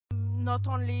not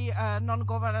only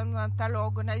non-governmental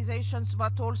organizations,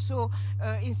 but also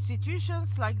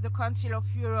institutions like the Council of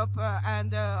Europe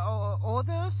and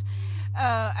others,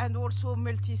 and also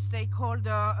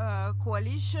multi-stakeholder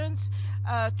coalitions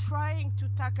trying to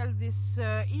tackle this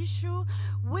issue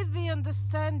with the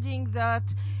understanding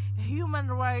that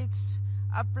human rights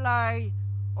apply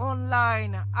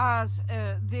online as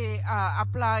they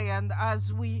apply and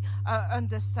as we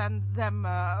understand them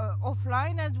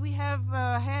offline. And we have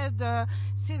had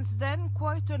since then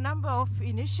quite a number of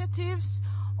initiatives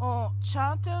or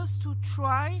charters to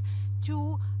try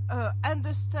to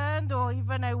understand, or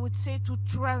even I would say to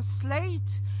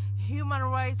translate, human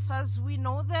rights as we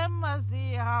know them, as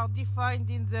they are defined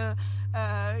in the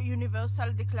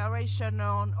Universal Declaration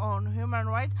on Human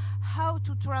Rights, how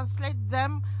to translate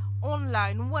them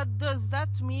online. What does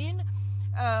that mean?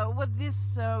 What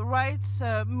these rights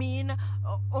mean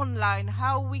online,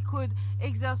 how we could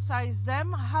exercise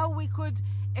them, how we could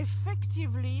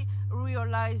effectively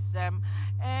realize them.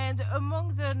 And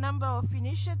among the number of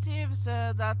initiatives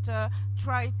that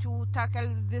try to tackle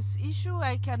this issue,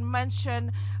 I can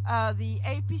mention the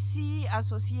APC,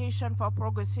 Association for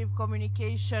Progressive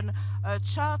Communication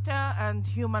Charter and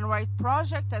Human Rights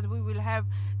Project, and we will have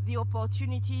the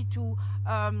opportunity to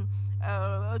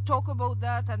talk about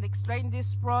that and explain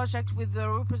this project with the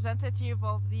representative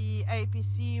of the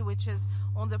APC, which is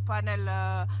on the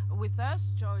panel with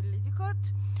us, Joy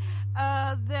Lidicott.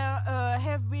 There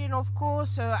have been, of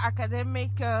course,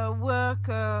 academic work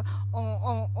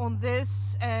on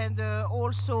this, and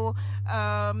also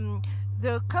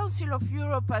the Council of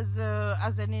Europe as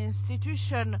an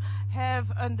institution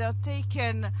have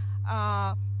undertaken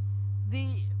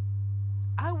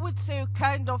I would say a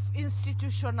kind of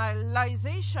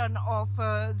institutionalization of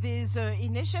these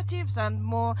initiatives, and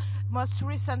most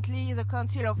recently the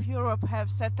Council of Europe have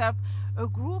set up a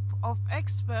group of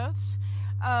experts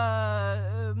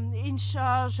in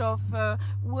charge of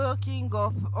working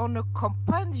on a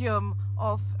compendium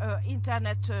of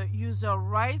internet user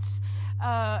rights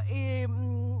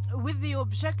with the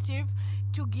objective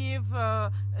to give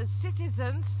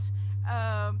citizens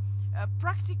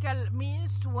practical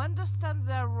means to understand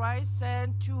their rights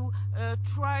and to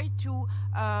try to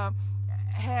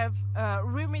have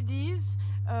remedies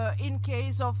in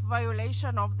case of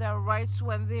violation of their rights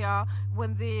when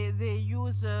they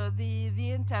use the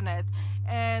internet.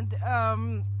 And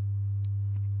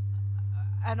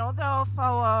another of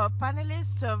our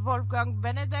panelists, Wolfgang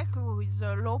Benedek, who is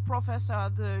a law professor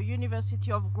at the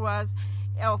University of Graz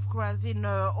in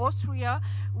Austria,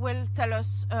 will tell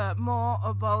us more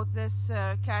about this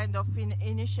kind of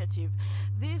initiative.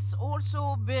 This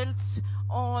also builds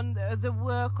on the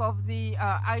work of the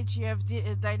IGF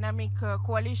Dynamic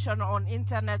Coalition on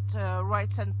Internet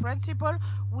Rights and Principle,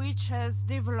 which has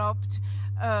developed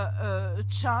a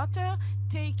charter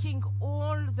taking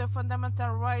all the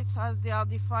fundamental rights as they are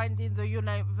defined in the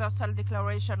Universal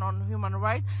Declaration on Human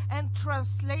Rights and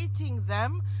translating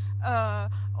them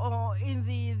in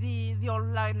the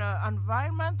online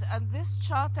environment. And this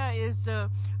charter is a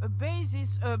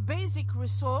basic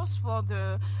resource for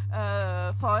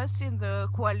us in the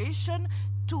coalition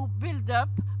to build up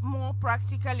more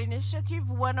practical initiative.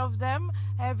 One of them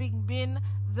having been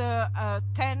the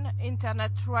 10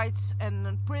 internet rights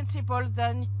and principles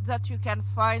that you can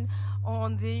find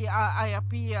on the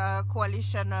IRP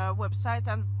coalition website,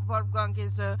 and Wolfgang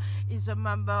is a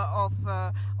member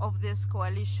of this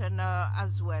coalition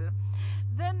as well.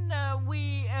 Then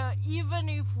we even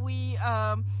if we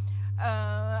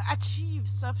achieve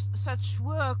such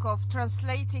work of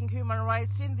translating human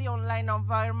rights in the online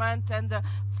environment and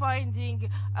finding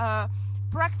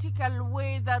practical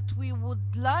way that we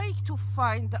would like to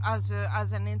find as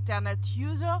an internet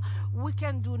user, we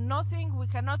can do nothing. We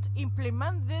cannot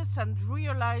implement this and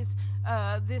realize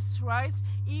these rights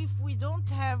if we don't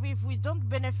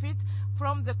benefit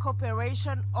from the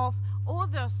cooperation of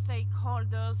other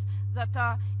stakeholders that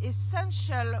are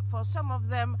essential. For some of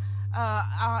them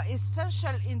are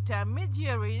essential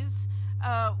intermediaries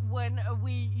when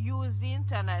we use the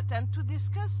internet. And to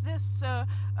discuss this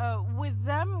with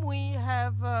them, we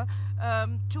have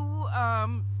two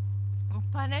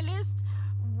panelists.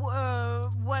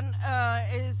 One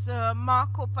is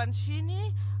Marco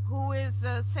Pancini, who is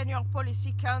a senior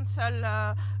policy counsel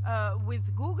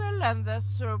with Google, and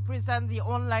thus represent the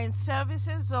online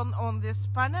services on this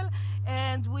panel.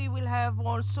 And we will have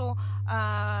also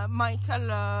Michael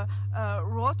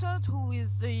Rotert, who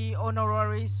is the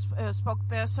honorary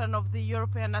spokesperson of the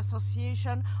European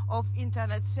Association of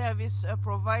Internet Service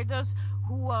Providers,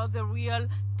 who are the real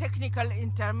technical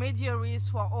intermediaries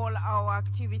for all our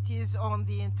activities on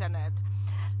the internet.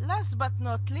 Last but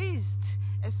not least,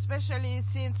 especially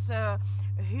since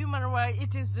human rights,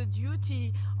 it is the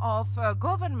duty of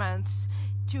governments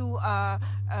to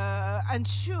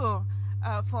ensure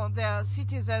for their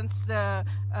citizens the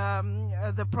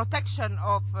protection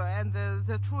of and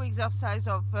the true exercise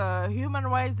of human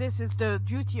rights. This is the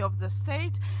duty of the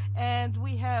state, and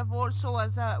we have also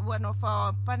as one of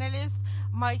our panelists,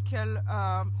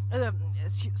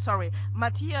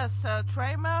 Matthias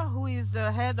Tramer, who is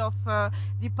the head of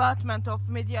Department of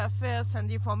Media Affairs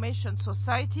and Information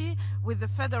Society with the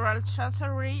Federal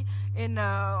Chancellery in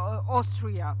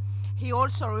Austria. He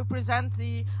also represents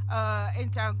the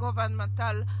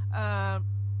intergovernmental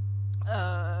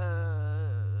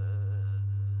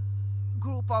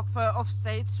group of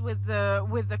states with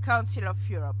the Council of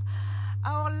Europe.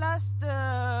 Our last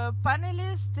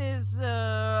panelist is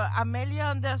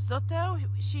Amelia Andersdotter.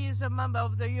 She is a member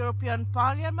of the European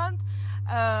Parliament,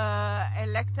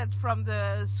 elected from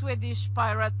the Swedish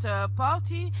Pirate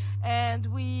Party, and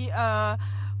we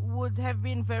would have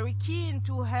been very keen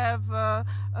to have her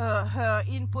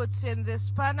inputs in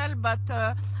this panel, but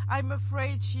I'm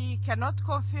afraid she cannot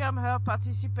confirm her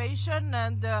participation,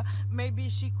 and maybe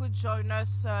she could join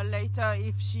us later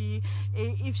if she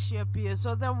appears.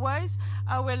 Otherwise,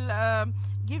 I will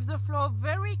give the floor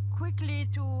very quickly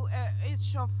to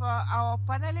each of our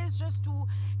panelists, just to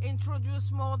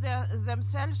introduce more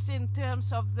themselves in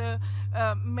terms of the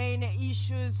main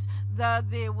issues that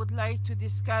they would like to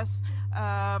discuss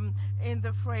in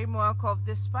the framework of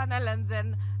this panel, and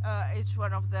then each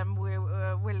one of them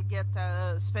will get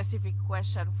a specific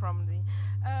question from the...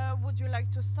 would you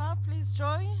like to start, please,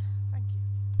 Joy? Thank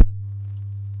you.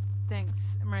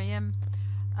 Thanks, Mariam.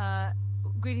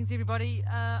 Greetings, everybody.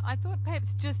 I thought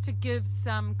perhaps just to give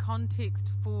some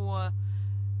context for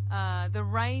the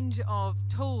range of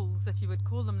tools, if you would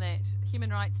call them that, human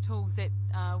rights tools that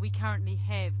we currently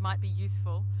have might be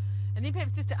useful. And then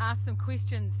perhaps just to ask some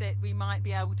questions that we might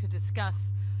be able to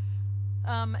discuss.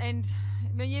 And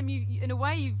Miriam, in a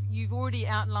way, you've already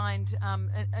outlined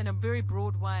in a very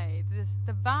broad way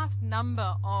the vast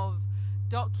number of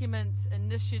documents,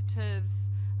 initiatives,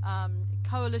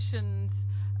 coalitions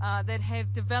that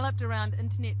have developed around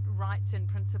internet rights and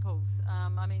principles.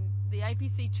 I mean, the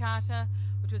APC Charter,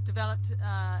 which was developed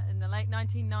in the late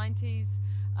 1990s,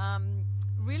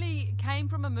 really came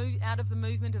from out of the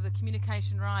movement of the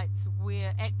communication rights,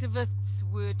 where activists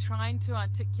were trying to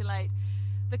articulate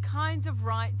the kinds of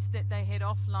rights that they had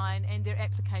offline and their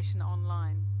application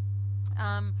online.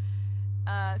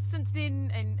 Since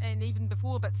then, and even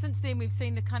before, but since then we've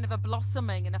seen the kind of a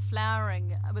blossoming and a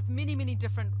flowering with many, many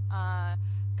different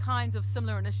kinds of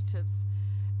similar initiatives.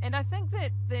 And I think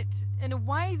that in a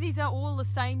way these are all the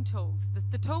same tools.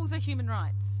 The tools are human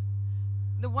rights.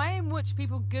 The way in which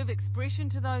people give expression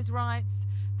to those rights,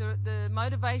 the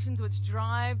motivations which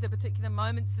drive the particular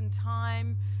moments in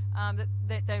time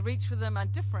that they reach for them are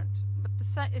different. But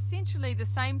essentially the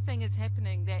same thing is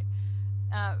happening, that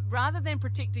rather than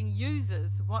protecting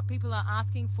users, what people are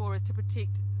asking for is to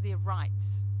protect their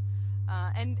rights.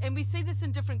 And we see this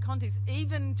in different contexts.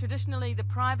 Even traditionally the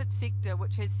private sector,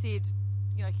 which has said,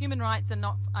 you know, human rights are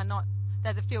not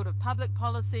they're the field of public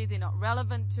policy, they're not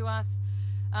relevant to us,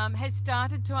 has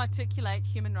started to articulate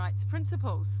human rights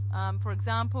principles. For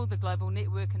example, the Global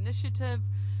Network Initiative,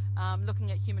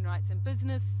 looking at human rights in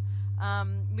business.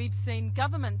 We've seen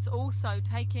governments also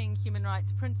taking human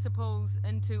rights principles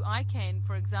into ICANN.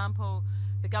 For example,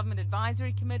 the Government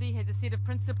Advisory Committee has a set of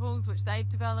principles which they've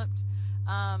developed,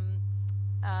 and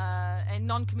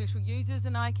non-commercial users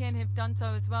in ICANN have done so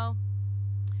as well.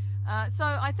 So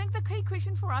I think the key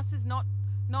question for us is not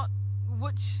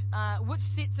which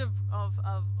sets of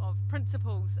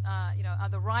principles are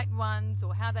the right ones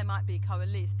or how they might be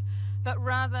coalesced, but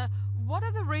rather what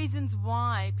are the reasons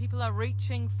why people are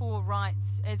reaching for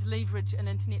rights as leverage in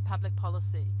internet public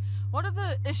policy? What are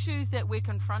the issues that we're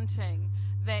confronting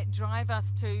that drive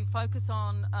us to focus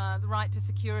on the right to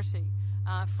security,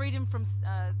 freedom from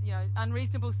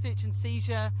unreasonable search and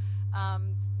seizure,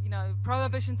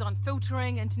 prohibitions on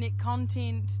filtering internet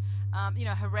content,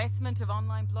 harassment of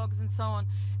online blogs and so on,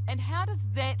 and how does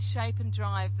that shape and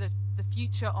drive the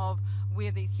future of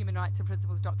where these human rights and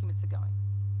principles documents are going?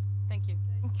 Thank you.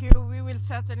 Thank you. We will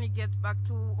certainly get back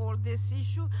to all this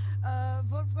issue.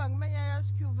 Wolfgang, may I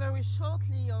ask you very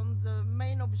shortly on the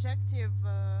main objective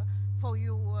for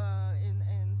you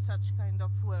in such kind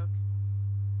of work?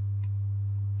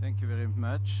 Thank you very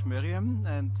much, Miriam,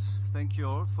 and thank you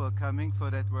all for coming for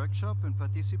that workshop and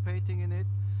participating in it.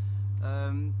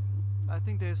 I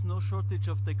think there's no shortage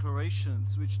of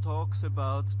declarations which talks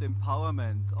about the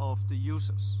empowerment of the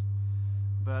users.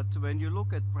 But when you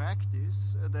look at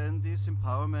practice, then this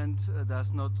empowerment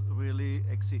does not really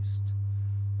exist.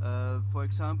 For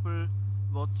example,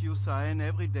 what you sign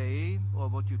every day or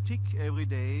what you tick every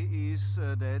day is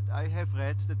that I have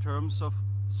read the terms of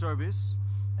service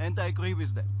and I agree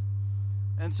with them.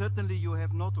 And certainly you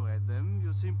have not read them,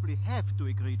 you simply have to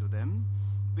agree to them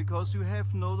because you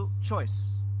have no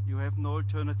choice, you have no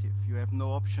alternative, you have no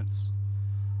options.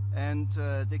 And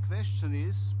the question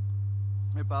is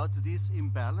about this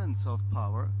imbalance of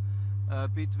power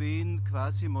between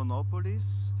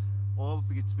quasi-monopolies or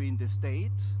between the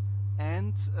state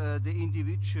and the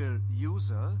individual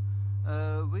user,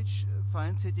 which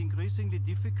finds it increasingly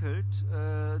difficult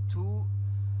to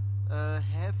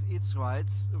have its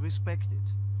rights respected.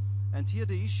 And here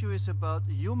the issue is about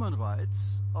human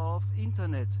rights of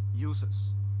internet users.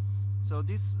 So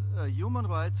these human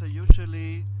rights are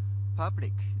usually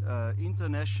public,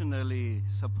 internationally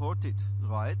supported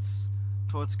rights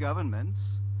towards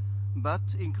governments, but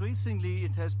increasingly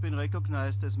it has been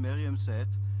recognized, as Miriam said,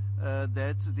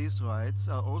 that these rights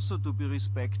are also to be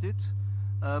respected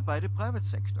by the private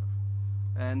sector.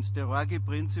 And the Ruggie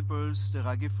principles, the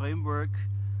Ruggie framework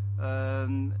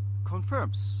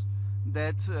confirms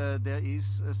that there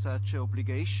is such an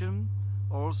obligation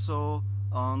also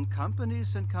on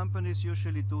companies, and companies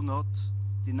usually do not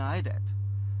deny that.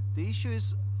 The issue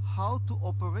is how to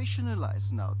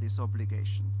operationalize now this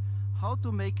obligation, how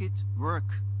to make it work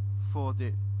for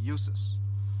the users.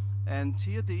 And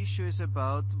here the issue is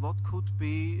about what could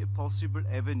be possible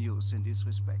avenues in this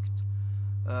respect.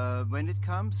 When it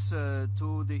comes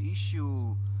to the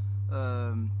issue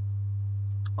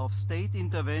of state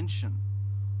intervention,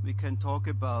 we can talk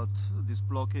about this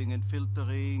blocking and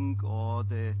filtering or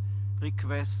the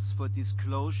requests for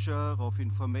disclosure of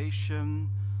information,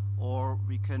 or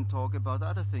we can talk about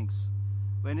other things.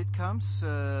 When it comes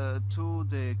to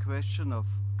the question of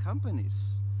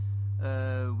companies,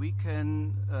 we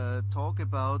can talk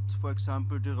about, for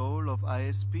example, the role of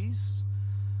ISPs,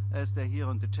 as they're here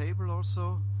on the table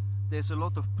also. There's a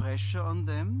lot of pressure on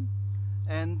them,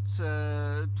 and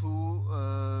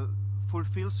to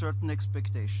fulfill certain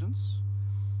expectations.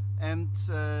 And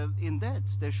in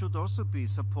that, they should also be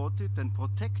supported and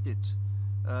protected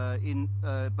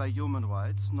by human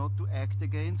rights, not to act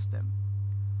against them.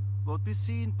 What we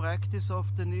see in practice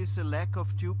often is a lack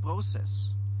of due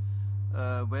process,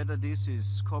 whether this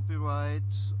is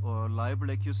copyright or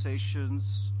libel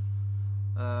accusations.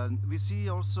 We see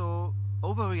also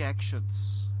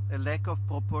overreactions, a lack of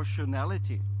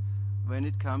proportionality when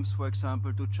it comes, for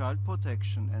example, to child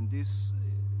protection, and this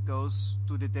goes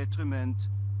to the detriment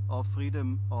of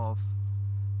freedom of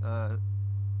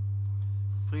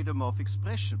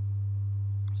expression.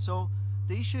 So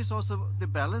the issue is also the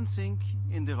balancing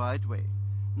in the right way.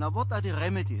 Now, what are the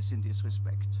remedies in this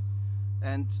respect?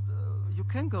 And you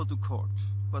can go to court,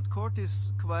 but court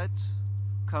is quite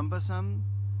cumbersome,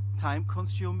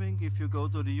 time-consuming. If you go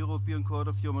to the European Court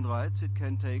of Human Rights, it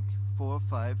can take 4,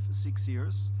 5, 6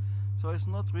 years. So it's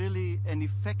not really an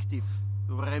effective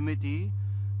remedy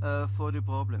for the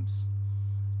problems.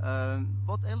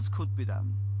 What else could be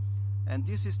done? And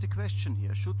this is the question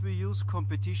here. Should we use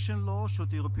competition law? Should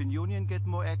the European Union get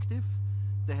more active?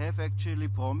 They have actually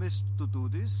promised to do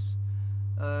this.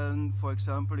 For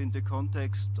example, in the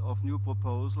context of new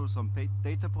proposals on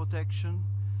data protection.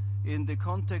 In the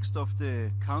context of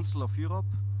the Council of Europe,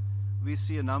 we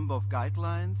see a number of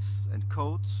guidelines and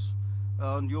codes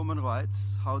on human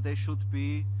rights, how they should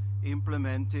be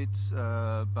implemented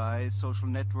by social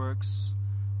networks,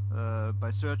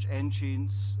 by search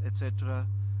engines, etc.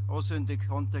 Also in the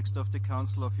context of the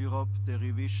Council of Europe, the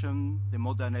revision, the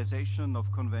modernization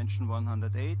of Convention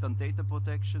 108 on data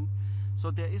protection.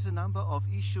 So there is a number of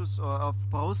issues or of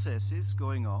processes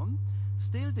going on.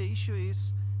 Still the issue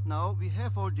is, now we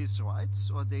have all these rights,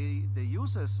 or the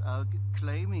users are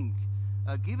claiming,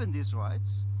 given these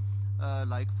rights,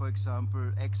 like for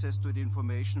example access to the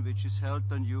information which is held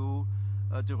on you,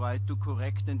 the right to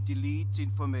correct and delete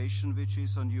information which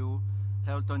is on you,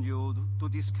 held on you, to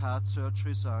discard search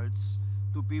results,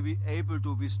 to be able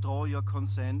to withdraw your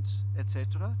consent,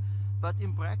 etc. But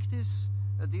in practice,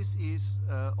 this is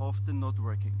often not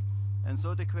working. And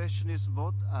so the question is,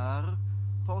 what are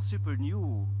possible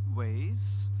new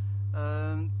ways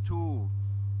to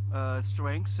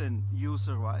strengthen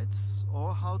user rights,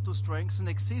 or how to strengthen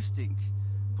existing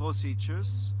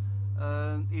procedures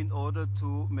in order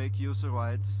to make user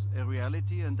rights a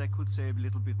reality? And I could say a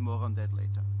little bit more on that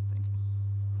later. Thank you.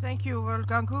 Thank you,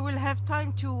 Wolfgang. We will have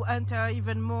time to enter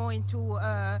even more into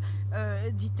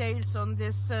details on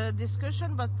this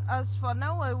discussion, but as for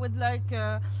now, I would like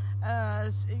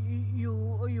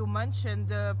you mentioned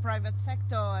the private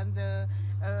sector and the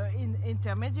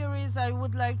intermediaries. I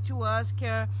would like to ask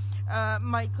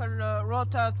Michael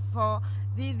Rothart for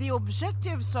the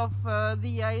objectives of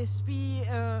the ISP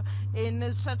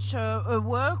in such a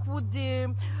work.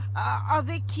 Are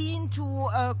they keen to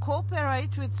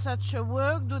cooperate with such a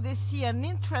work? Do they see an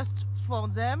interest for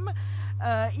them,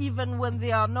 even when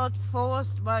they are not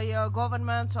forced by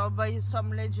governments or by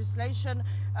some legislation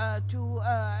to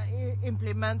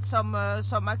implement some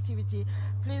activity?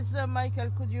 Please, Michael,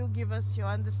 could you give us your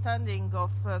understanding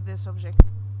of this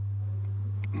objective?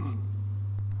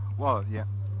 Well, yeah.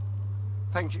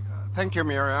 Thank you,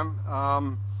 Miriam.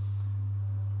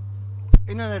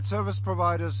 Internet service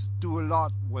providers do a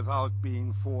lot without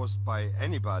being forced by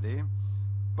anybody,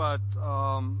 but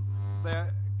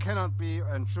there cannot be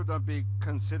and should not be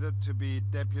considered to be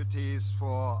deputies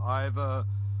for either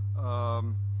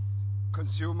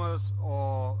consumers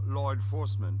or law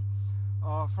enforcement.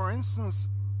 For instance,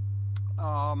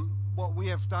 what we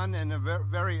have done in a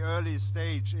very early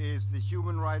stage is the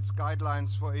human rights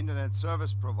guidelines for internet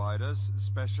service providers,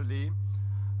 especially,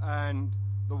 and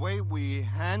the way we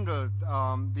handled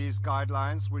these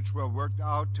guidelines, which were worked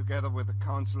out together with the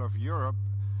Council of Europe,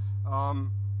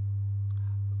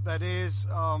 that is,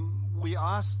 we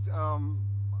asked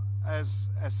as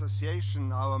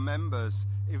association our members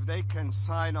if they can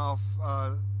sign off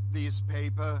this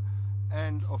paper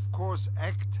and of course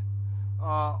act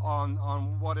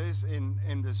on what is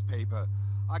in this paper.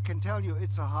 I can tell you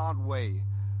it's a hard way,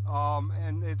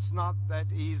 and it's not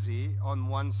that easy on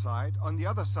one side. On the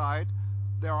other side,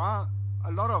 there are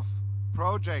a lot of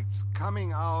projects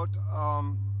coming out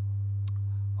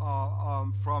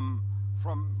from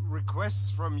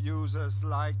requests from users,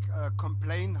 like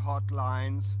complaint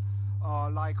hotlines,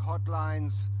 like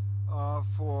hotlines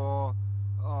for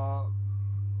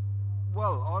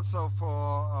well, also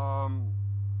for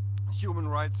human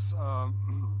rights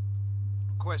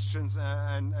questions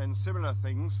and similar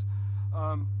things,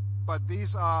 but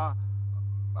these are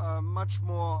much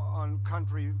more on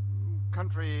country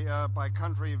by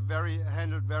country,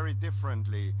 handled very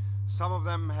differently. Some of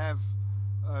them have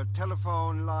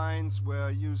telephone lines where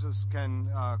users can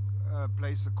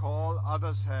place a call.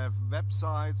 Others have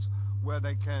websites where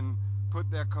they can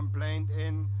put their complaint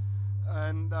in.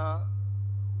 And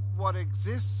what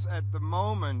exists at the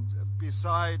moment,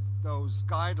 beside those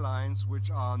guidelines,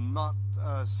 which are not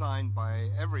signed by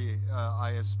every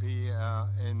ISP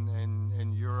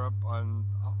in Europe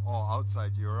or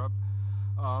outside Europe,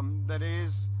 that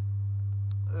is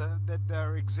that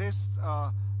there exists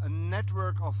a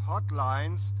network of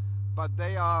hotlines, but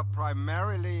they are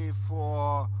primarily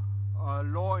for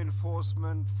law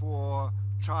enforcement, for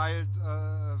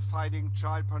fighting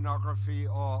child pornography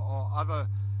or other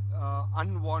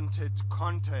unwanted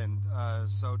content,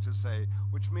 so to say,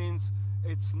 which means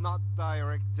it's not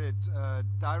directed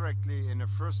directly in a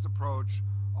first approach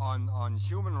on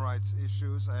human rights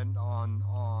issues and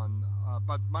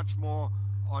but much more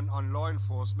on law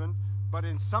enforcement. But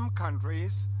in some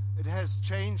countries it has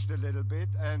changed a little bit,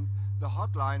 and the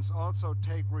hotlines also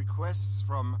take requests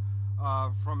from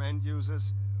end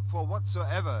users for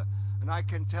whatsoever. And I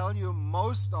can tell you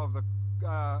most of the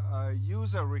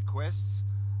user requests,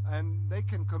 and they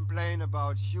can complain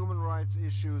about human rights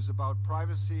issues, about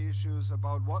privacy issues,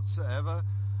 about whatsoever.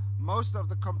 Most of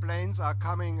the complaints are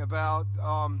coming about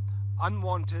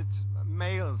unwanted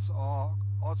mails, or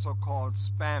also called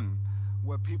spam,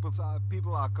 where people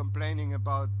are complaining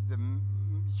about the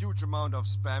huge amount of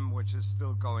spam which is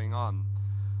still going on.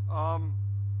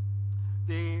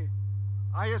 The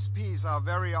ISPs are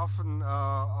very often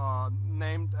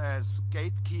named as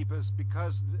gatekeepers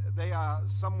because they are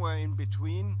somewhere in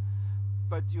between,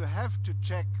 but you have to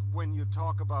check when you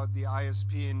talk about the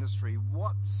ISP industry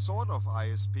what sort of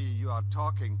ISP you are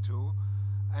talking to.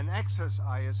 An access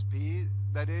ISP,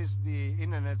 that is the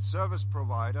internet service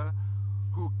provider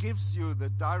who gives you the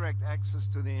direct access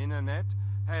to the internet,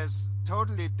 has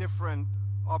totally different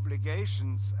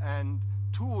obligations and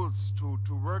tools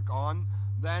to work on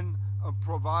than a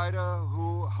provider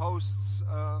who hosts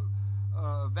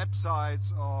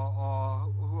websites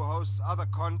or who hosts other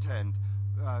content,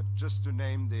 just to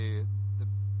name the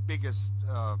biggest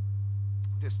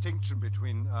distinction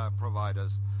between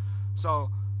providers.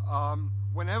 So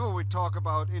whenever we talk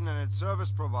about internet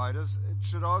service providers, it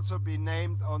should also be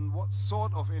named on what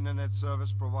sort of internet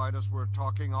service providers we're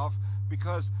talking of,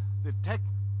 because the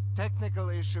technical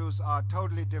issues are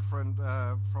totally different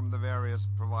from the various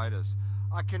providers.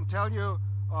 I can tell you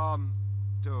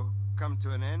to come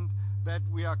to an end, that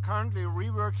we are currently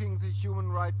reworking the human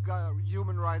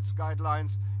rights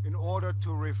guidelines in order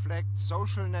to reflect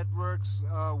social networks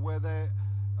where they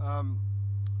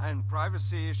and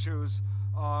privacy issues,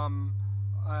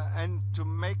 and to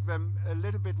make them a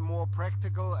little bit more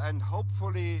practical, and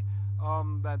hopefully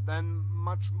that then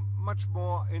much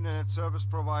more internet service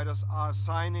providers are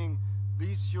signing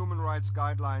these human rights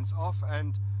guidelines off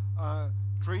and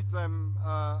treat them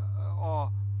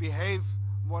or behave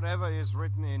whatever is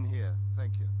written in here.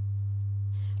 Thank you.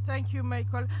 Thank you,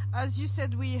 Michael. As you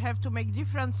said, we have to make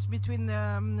difference between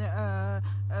the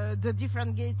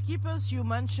different gatekeepers. You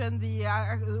mentioned the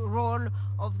role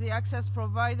of the access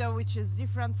provider, which is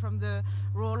different from the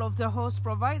role of the host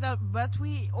provider, but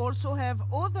we also have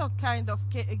other kind of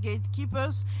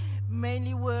gatekeepers,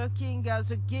 mainly working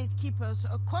as a gatekeepers,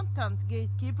 content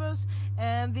gatekeepers,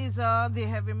 and they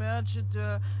have emerged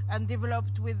and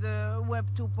developed with Web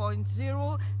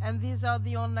 2.0, and these are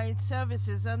the online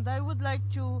services. And I would like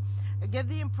to get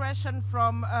the impression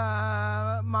from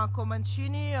Marco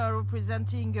Mancini,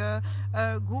 representing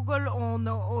Google, on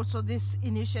also this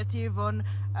initiative on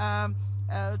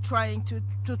trying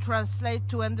to translate,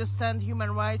 to understand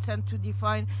human rights, and to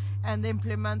define and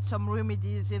implement some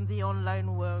remedies in the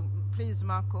online world. Please,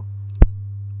 Marco.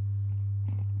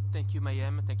 Thank you,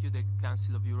 Mayem. Thank you, the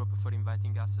Council of Europe, for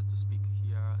inviting us to speak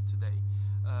here today.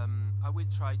 I will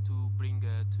try to bring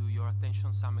to your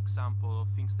attention some example of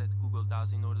things that Google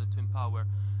does in order to empower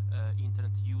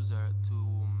internet user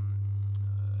to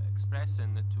express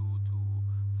and to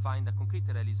find a concrete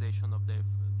realization of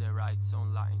their rights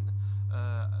online.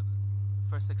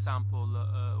 First example,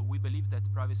 we believe that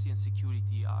privacy and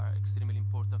security are extremely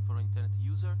important for internet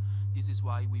user. This is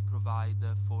why we provide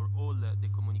for all the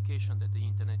communication that the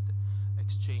internet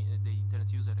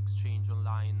user exchange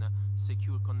online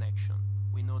secure connection.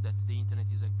 We know that the internet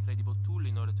is an incredible tool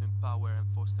in order to empower and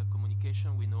foster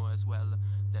communication. We know as well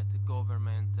that the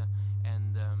government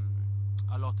and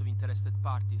a lot of interested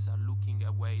parties are looking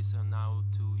at ways now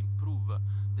to improve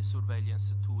the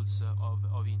surveillance tools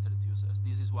of internet users.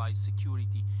 This is why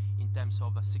security, in terms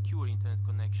of a secure internet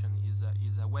connection, is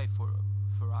a way for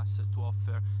us to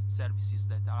offer services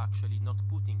that are actually not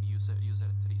putting user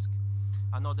at risk.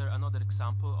 Another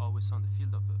example, always on the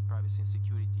field of privacy and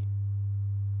security,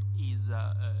 is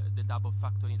the double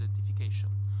factor identification.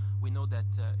 We know that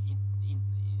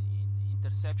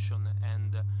interception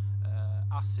and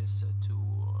access to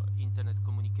internet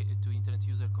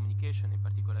user communication, in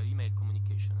particular email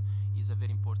communication, is a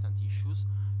very important issue.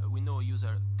 We know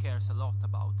user cares a lot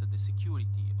about the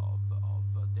security of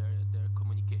their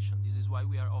communication. This is why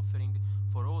we are offering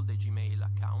for all the Gmail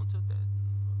account,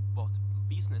 both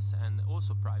business and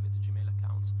also private Gmail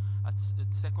accounts, a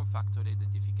second factor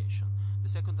identification. The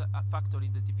second factor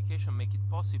identification make it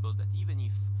possible that even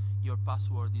if your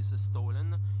password is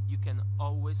stolen, you can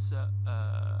always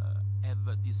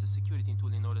have this security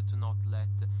tool in order to not let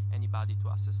anybody to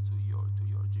access to your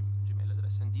Gmail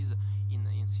address. And this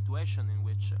in situation in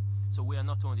which, so we are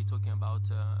not only talking about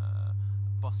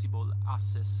possible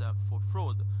access for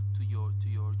fraud to your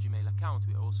Gmail account,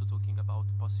 we are also talking about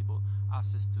possible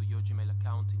access to your Gmail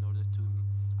account in order to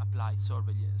apply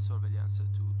surveillance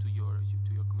to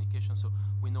your communication. So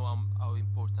we know how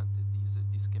important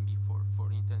this can be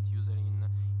for internet user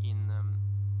in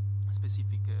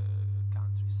specific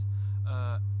countries.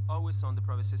 Always on the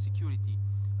privacy and security,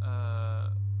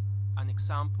 an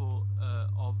example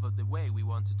of the way we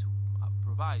wanted to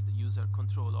provide user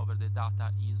control over the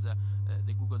data is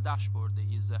the Google dashboard,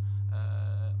 is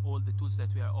all the tools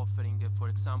that we are offering, for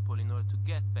example, in order to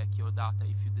get back your data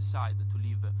if you decide to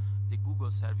leave the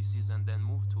Google services and then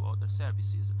move to other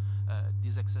services.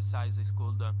 This exercise is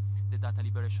called the Data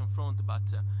Liberation Front, but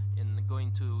in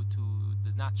going to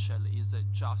the nutshell is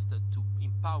just to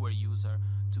empower user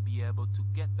to be able to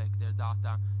get back their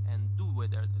data and do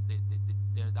with their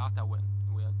data. When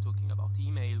we are talking about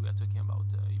email, we are talking about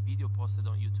a video posted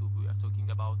on YouTube, we are talking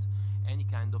about any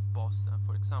kind of post,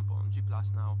 for example on G+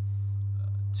 now,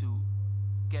 to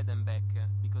get them back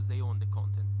because they own the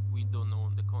content. We don't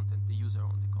own the content, the user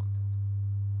owns the content.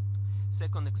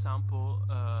 Second example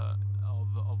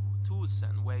of tools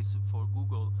and ways for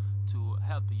Google to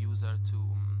help a user to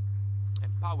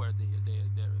empower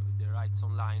their rights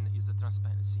online is the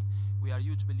transparency. We are a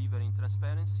huge believer in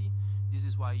transparency. This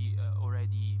is why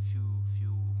already few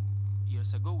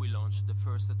years ago we launched the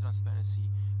first transparency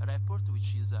report,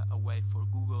 which is a way for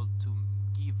Google to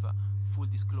give full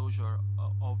disclosure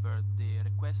over the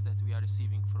requests that we are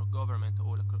receiving from government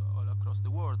all across the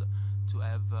world to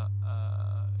have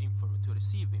to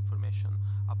receive information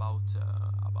about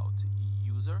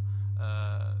user.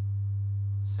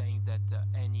 saying that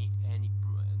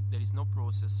there is no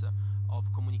process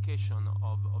of communication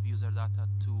of user data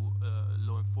to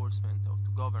law enforcement or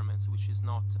to governments which is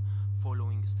not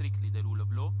following strictly the rule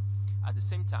of law. At the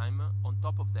same time, on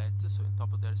top of that, so on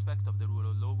top of the respect of the rule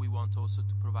of law, we want also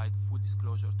to provide full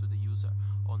disclosure to the user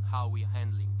on how we are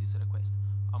handling this request,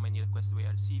 how many requests we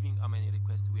are receiving, how many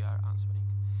requests we are answering.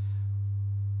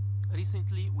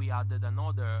 Recently, we added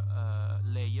another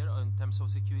layer in terms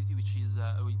of security, which is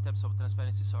in terms of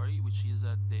transparency, sorry, which is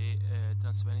the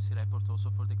transparency report also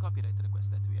for the copyright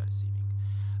request that we are receiving.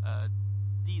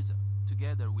 These,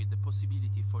 together with the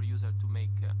possibility for user to make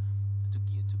to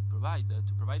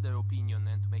provide their opinion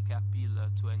and to make appeal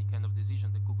to any kind of decision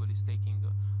that Google is taking,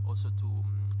 also to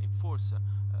enforce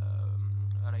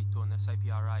right owners'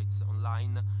 IPR rights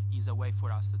online, is a way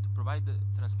for us to provide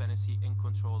transparency and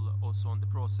control also on the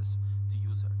process to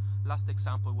user. Last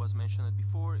example was mentioned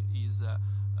before is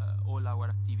all our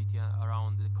activity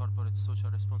around the corporate social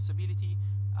responsibility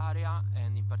area,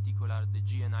 and in particular the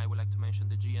GNI. I would like to mention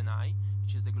the GNI,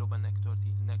 which is the Global Network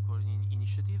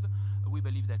Initiative. We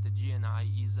believe that the GNI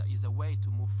is a way to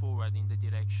move forward in the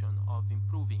direction of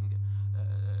improving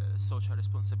social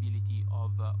responsibility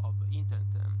of internet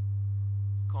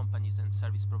companies and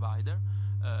service provider.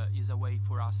 Is a way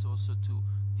for us also to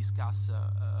discuss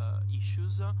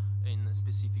issues in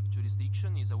specific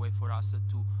jurisdiction, is a way for us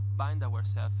to bind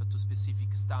ourselves to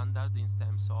specific standards in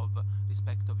terms of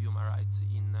respect of human rights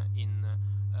in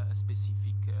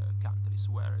specific countries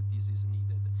where this is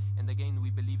needed. And again, we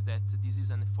believe that this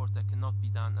is an effort that cannot be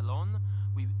done alone.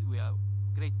 We are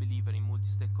great believer in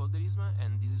multi-stakeholderism,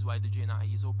 and this is why the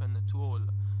GNI is open to all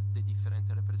the different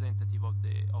representatives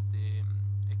of the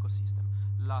ecosystem.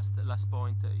 Last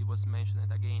point, it was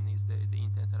mentioned again, is the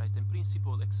Internet Right and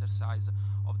Principle exercise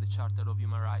of the Charter of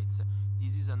Human Rights.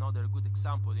 This is another good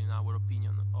example, in our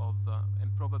opinion, of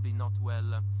and probably not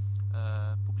well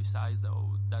publicized,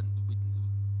 or that we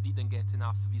didn't get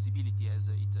enough visibility as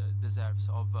it deserves,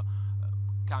 of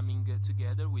coming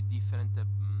together with different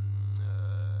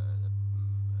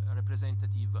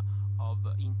representative of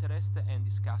interest and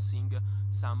discussing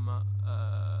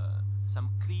some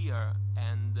clear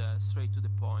and straight to the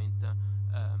point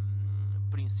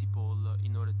principle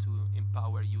in order to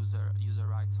empower user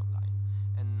rights online.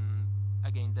 And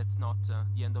again, that's not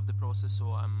the end of the process,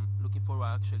 so I'm looking forward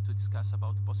actually to discuss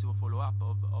about the possible follow-up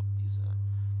of this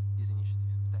initiative.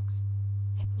 Thanks.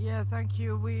 Yeah, thank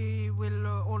you. We will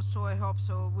also, I hope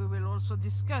so, we will also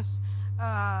discuss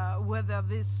whether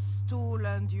this tool,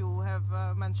 and you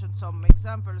have mentioned some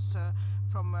examples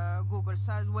from Google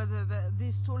side, whether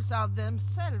these tools are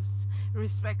themselves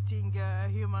respecting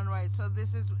human rights. So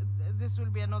this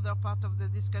will be another part of the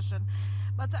discussion.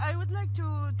 But I would like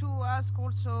to ask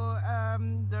also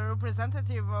the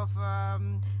representative of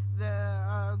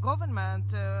the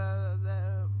government,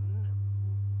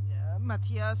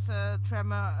 Matthias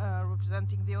Tremmer,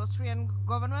 representing the Austrian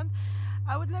government.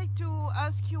 I would like to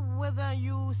ask you whether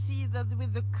you see that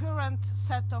with the current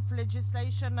set of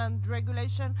legislation and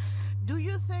regulation, do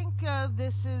you think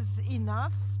this is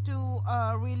enough to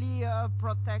really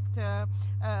protect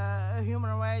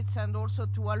human rights and also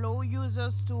to allow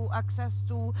users to access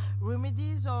to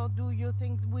remedies, or do you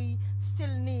think we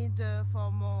still need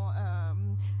for more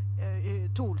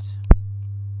tools?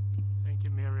 Thank you,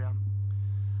 Miriam.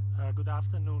 Good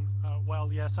afternoon.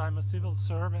 Well, yes, I'm a civil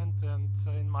servant, and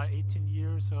in my 18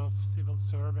 years of civil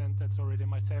servant, that's already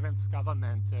my 7th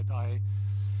government that I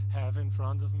have in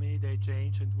front of me. They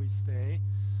change and we stay.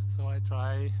 So I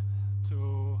try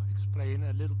to explain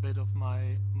a little bit of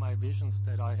my visions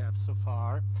that I have so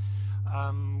far.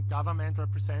 Government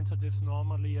representatives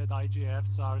normally at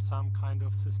IGFs are some kind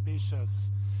of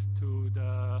suspicious to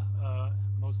the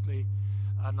mostly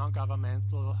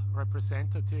non-governmental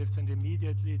representatives, and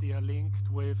immediately they are linked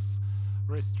with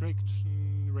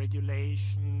restriction,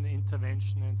 regulation,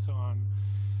 intervention, and so on.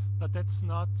 But that's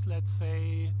not, let's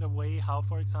say, the way how,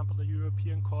 for example, the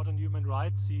European Court on Human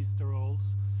Rights sees the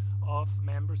roles of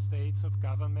member states, of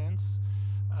governments,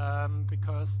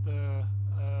 because the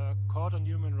Court on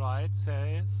Human Rights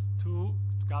says to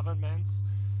governments,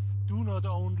 do not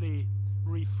only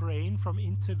refrain from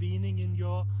intervening in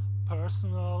your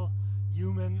personal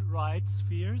human rights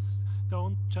spheres,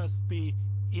 don't just be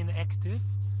inactive,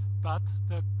 but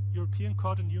the European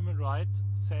Court on Human Rights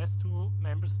says to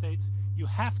member states, you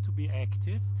have to be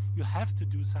active, you have to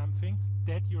do something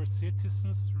that your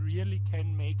citizens really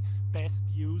can make best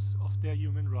use of their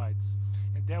human rights.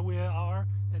 And there we are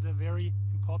at a very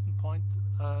important point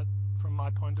from my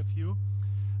point of view.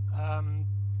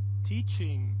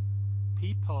 Teaching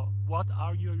people what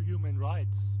are your human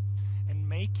rights and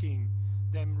making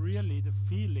them really the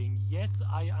feeling, yes,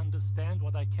 I understand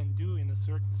what I can do in a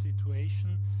certain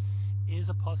situation, is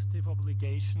a positive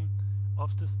obligation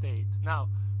of the state. Now,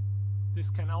 this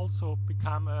can also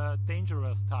become a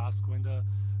dangerous task when the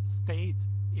state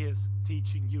is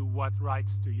teaching you what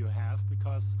rights do you have,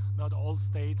 because not all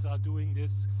states are doing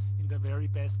this in the very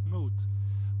best mood.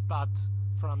 But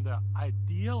from the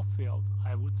ideal field,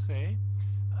 I would say,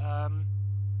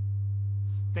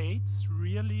 states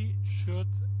really should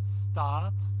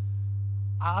start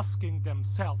asking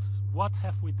themselves, what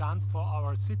have we done for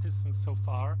our citizens so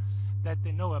far that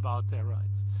they know about their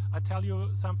rights? I tell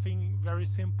you something very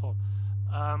simple.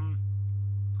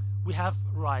 We have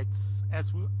rights,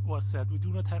 as was said. We do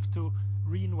not have to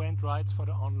reinvent rights for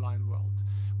the online world.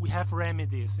 We have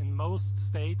remedies. In most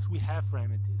states, we have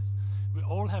remedies. We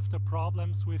all have the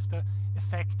problems with the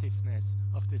effectiveness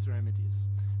of these remedies.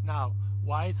 Now,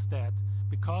 why is that?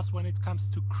 Because when it comes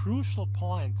to crucial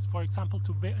points, for example,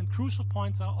 and crucial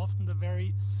points are often the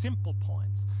very simple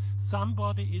points.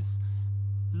 Somebody is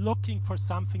looking for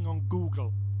something on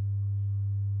Google.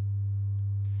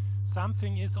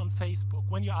 Something is on Facebook.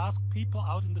 When you ask people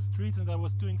out in the streets, and I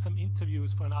was doing some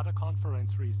interviews for another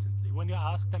conference recently, when you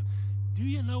ask them, do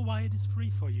you know why it is free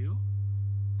for you?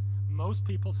 Most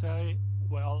people say,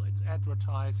 well, it's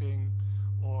advertising,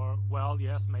 or, well,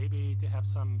 yes, maybe they have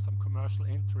some commercial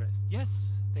interest.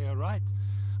 Yes, they are right.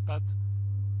 But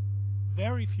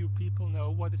very few people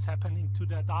know what is happening to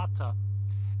their data.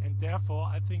 And therefore,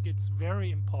 I think it's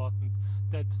very important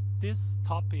that this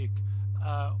topic,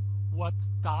 what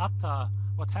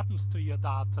happens to your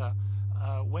data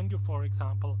when you, for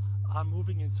example, are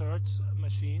moving in search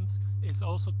machines, is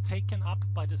also taken up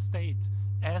by the state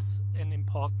as an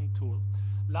important tool.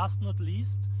 Last not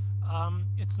least,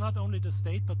 it's not only the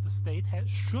state, but the state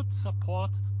should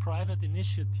support private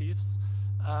initiatives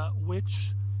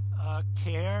which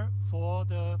care for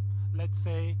the, let's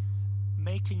say,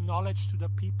 making knowledge to the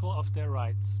people of their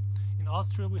rights. In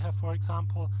Austria, we have, for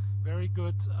example, very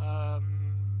good,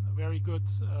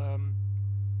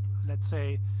 let's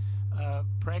say,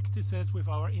 practices with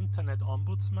our Internet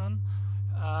Ombudsman.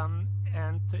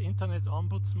 And the Internet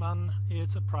Ombudsman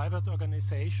is a private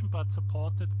organization, but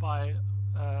supported by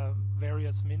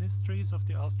various ministries of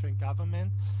the Austrian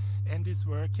government, and is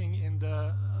working in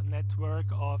the network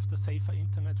of the Safer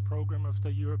Internet program of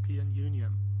the European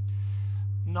Union.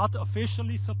 Not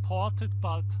officially supported,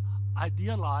 but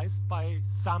idealized by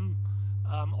some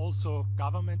also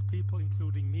government people,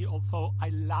 including me, although I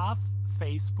love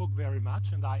Facebook very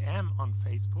much, and I am on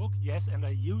Facebook, yes, and I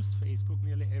use Facebook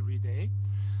nearly every day.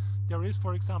 There is,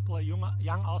 for example, a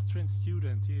young Austrian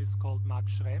student. He is called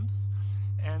Max Schrems,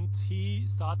 and he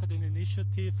started an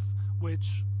initiative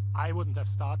which I wouldn't have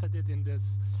started it in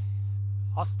this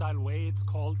hostile way. It's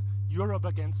called Europe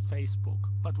Against Facebook.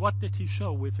 But what did he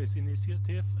show with his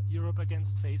initiative, Europe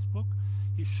Against Facebook?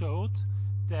 He showed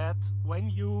that when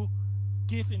you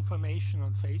give information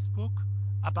on Facebook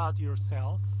about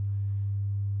yourself,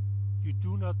 you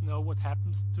do not know what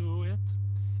happens to it.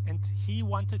 And he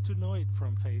wanted to know it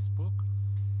from Facebook.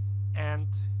 And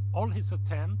all his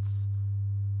attempts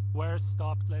were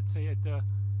stopped, let's say, at the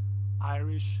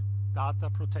Irish Data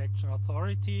Protection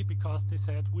Authority, because they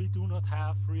said, we do not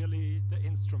have really the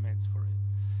instruments for it.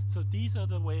 So these are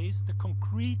the ways, the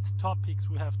concrete topics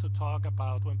we have to talk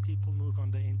about when people move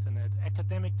on the internet.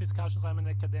 Academic discussions, I'm an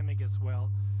academic as well,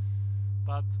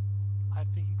 but I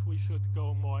think we should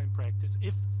go more in practice.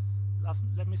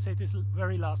 Let me say this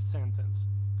very last sentence,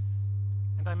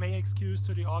 and I may excuse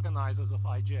to the organizers of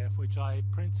IGF, which I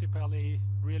principally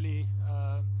really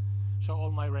show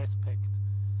all my respect.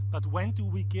 But when do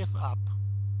we give up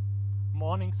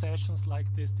morning sessions like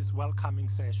this, these welcoming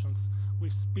sessions,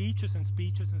 with speeches and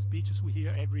speeches and speeches we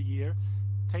hear every year,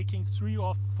 taking 3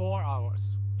 or 4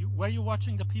 hours? Were you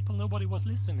watching the people? Nobody was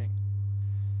listening.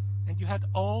 And you had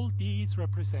all these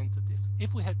representatives.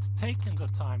 If we had taken the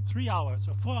time, 3 hours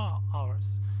or 4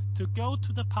 hours, to go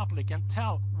to the public and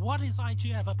tell, what is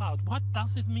IGF about? What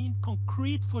does it mean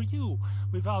concrete for you,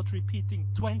 without repeating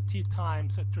 20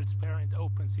 times a transparent,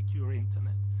 open, secure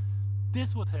internet?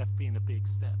 This would have been a big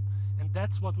step. And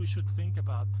that's what we should think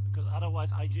about, because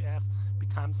otherwise IGF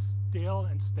becomes still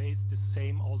and stays the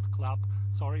same old club.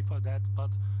 Sorry for that,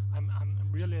 but I'm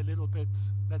really a little bit,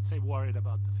 let's say, worried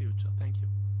about the future. Thank you.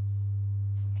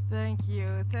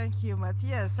 Thank you,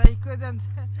 Matthias.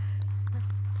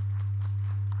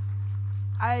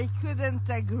 I couldn't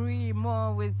agree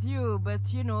more with you,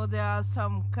 but you know, there are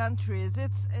some countries,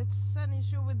 it's an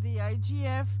issue with the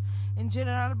IGF in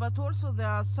general, but also there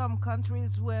are some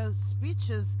countries where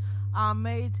speeches are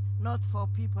made not for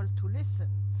people to listen,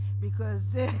 because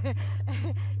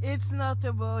it's not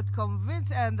about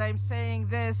convince, and I'm saying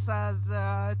this as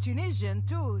Tunisian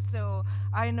too, so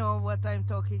I know what I'm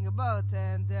talking about.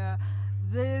 And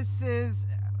this is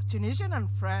Tunisian and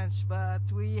French, but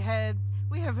we have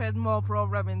had more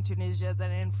problem in Tunisia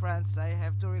than in France, I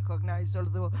have to recognize,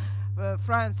 although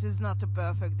France is not a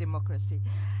perfect democracy.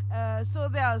 So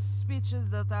there are speeches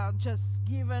that are just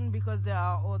given because there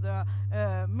are other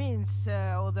means,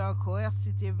 other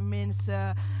coercive means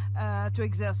to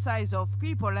exercise of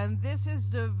people, and this is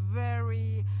the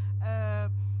very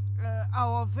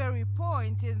our very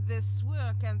point in this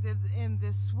work and in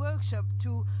this workshop,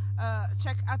 to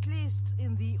check, at least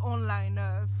in the online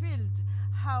field,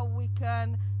 how we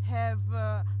can have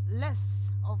less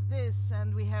of this,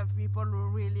 and we have people who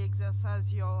really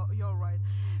exercise your right.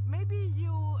 Maybe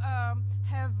you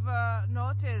have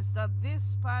noticed that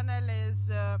this panel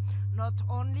is not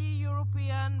only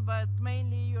European, but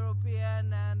mainly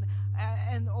European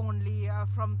and only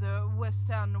from the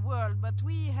Western world. But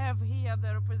we have here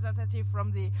the representative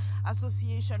from the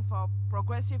Association for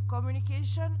Progressive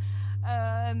Communication,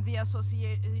 and the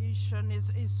association is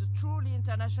a truly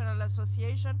international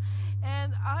association.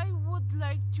 And I would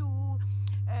like to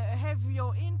have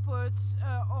your inputs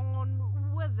on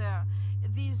whether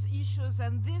these issues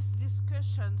and these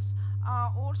discussions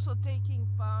are also taking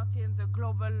part in the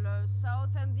global South,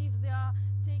 and if they are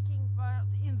taking part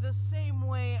in the same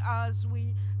way as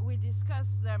we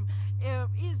discuss them.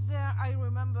 Is there, I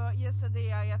remember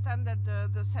yesterday I attended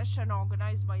the session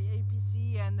organized by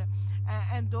APC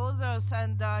and others,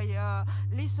 and I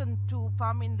listened to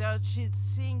Parminder Jeet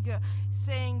Singh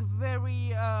saying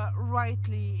very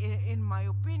rightly, in my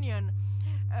opinion,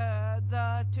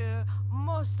 that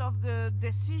most of the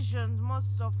decisions,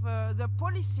 most of the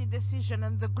policy decision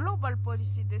and the global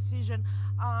policy decision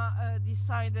are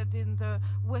decided in the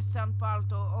western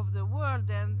part of the world,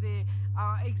 and they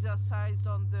are exercised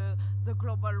on the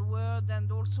global world.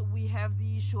 And also we have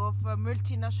the issue of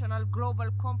multinational global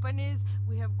companies.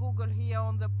 We have Google here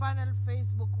on the panel,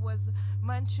 Facebook was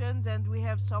mentioned, and we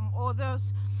have some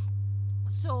others.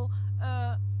 So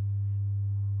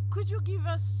could you give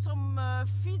us some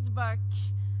feedback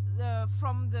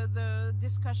from the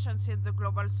discussions in the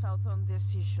Global South on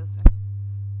this issue?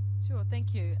 Sure,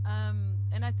 thank you.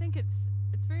 And I think it's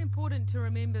very important to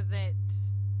remember that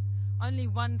only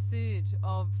 1/3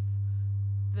 of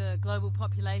the global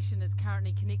population is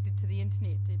currently connected to the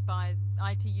internet by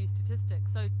ITU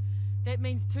statistics. So that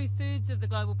means 2/3 of the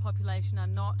global population are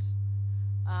not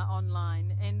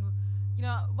online. And you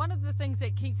know, one of the things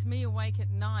that keeps me awake at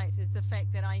night is the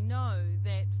fact that I know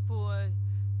that for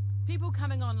people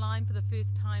coming online for the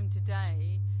first time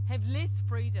today have less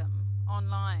freedom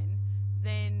online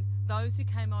than those who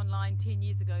came online 10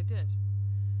 years ago did.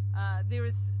 There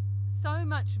is so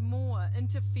much more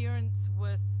interference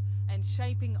with and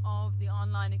shaping of the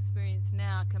online experience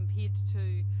now compared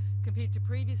to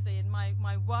previously. And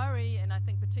my worry, and I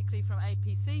think particularly from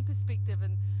APC perspective,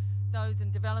 and those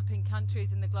in developing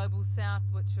countries in the global south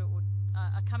which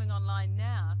are coming online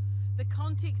now, the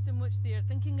context in which they're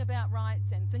thinking about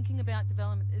rights and thinking about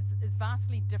development is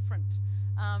vastly different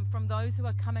from those who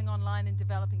are coming online in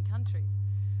developing countries.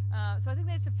 So I think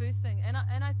that's the first thing. And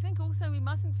I think also we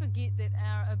mustn't forget that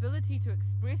our ability to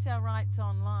express our rights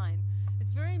online is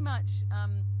very much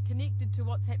connected to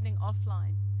what's happening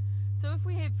offline. So if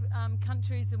we have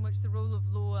countries in which the rule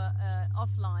of law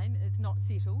offline is not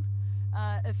settled,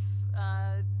 if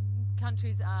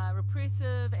countries are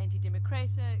repressive,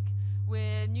 anti-democratic,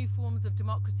 where new forms of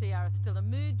democracy are still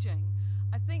emerging,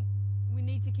 I think we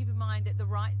need to keep in mind that the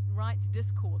rights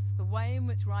discourse, the way in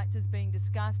which rights is being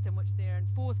discussed and which they're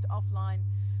enforced offline,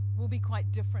 will be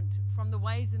quite different from the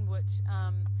ways in which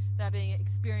they're being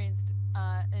experienced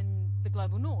in the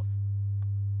global north.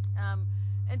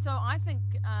 And so I think,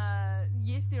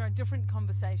 yes, there are different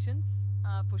conversations,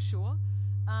 for sure.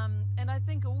 And I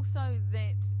think also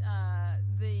that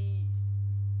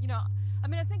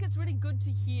I think it's really good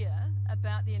to hear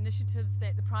about the initiatives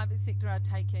that the private sector are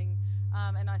taking,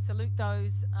 and I salute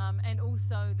those, and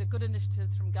also the good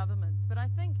initiatives from governments. But I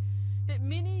think that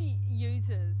many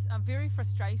users are very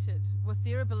frustrated with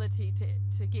their ability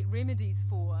to get remedies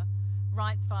for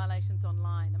rights violations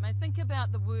online. I mean, think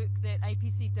about the work that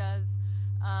APC does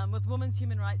with women's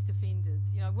human rights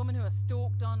defenders. You know, women who are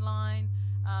stalked online,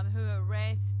 who are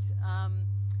harassed,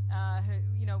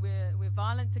 where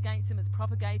violence against them is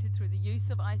propagated through the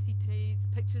use of ICTs,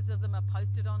 pictures of them are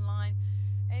posted online,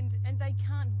 and they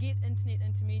can't get internet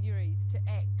intermediaries to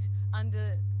act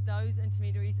under those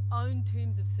intermediaries' own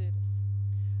terms of service.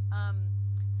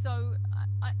 So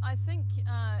I think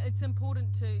it's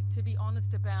important to be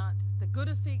honest about the good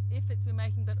efforts we're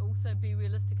making, but also be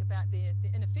realistic about the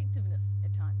ineffectiveness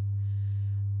at times.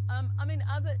 I mean,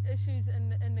 other issues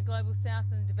in the global south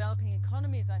and the developing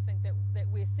economies, I think that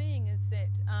we're seeing is that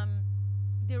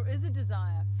there is a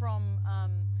desire from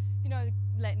you know,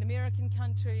 Latin American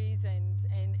countries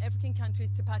and African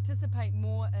countries to participate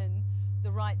more in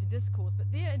the rights discourse,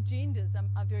 but their agendas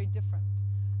are very different.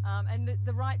 And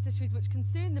the rights issues which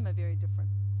concern them are very different.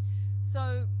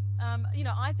 So, you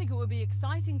know, I think it would be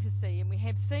exciting to see, and we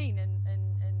have seen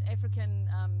in African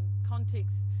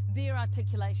contexts, their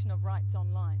articulation of rights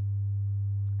online.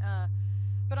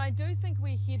 But I do think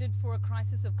we're headed for a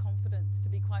crisis of confidence, to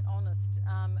be quite honest,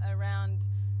 around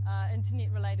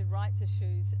internet-related rights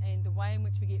issues and the way in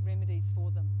which we get remedies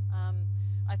for them.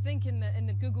 I think in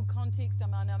the Google context,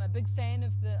 I'm a big fan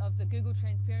of the Google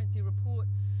Transparency Report.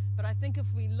 But I think if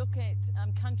we look at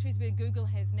countries where Google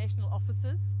has national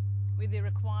offices, where they're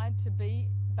required to be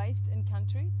based in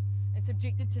countries and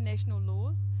subjected to national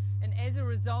laws, and as a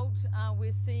result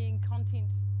we're seeing content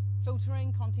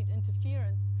filtering, content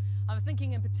interference. I'm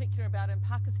thinking in particular about in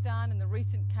Pakistan and the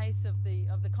recent case of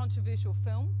the controversial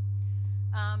film,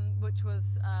 which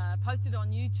was posted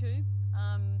on YouTube,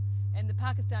 and the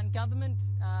Pakistan government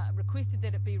requested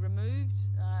that it be removed.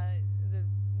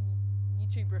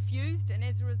 YouTube refused, and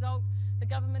as a result the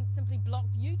government simply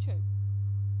blocked YouTube,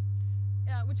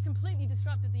 which completely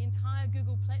disrupted the entire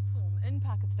Google platform in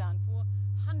Pakistan for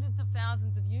hundreds of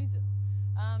thousands of users.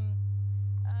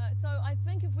 So I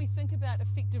think if we think about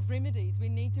effective remedies, we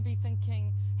need to be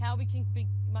thinking how we can be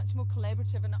much more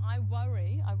collaborative, and I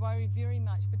worry very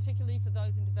much, particularly for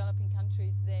those in developing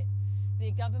countries, that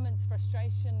their government's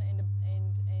frustration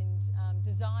and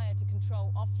desire to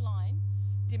control offline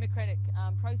democratic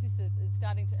processes is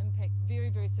starting to impact very,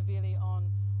 very severely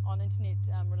on internet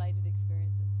related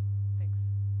experiences. Thanks.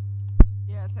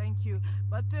 Yeah, thank you.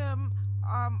 But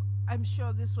I'm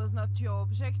sure this was not your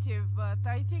objective, but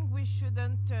I think we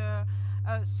shouldn't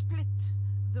split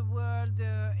the world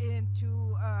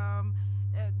into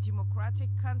democratic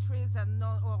countries and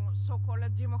or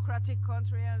so-called democratic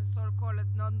countries and so-called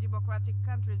non-democratic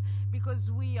countries, because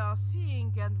we are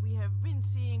seeing, and we have been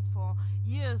seeing for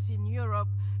years in Europe,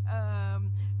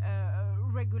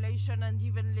 regulation and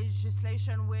even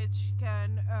legislation which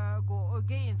can go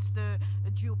against the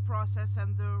due process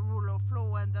and the rule of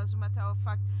law. And as a matter of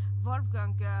fact,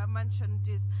 Wolfgang mentioned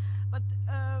this. But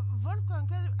Wolfgang,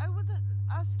 I would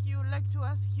like to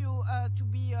ask you to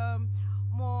be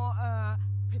more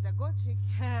pedagogic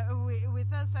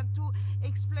with us, and to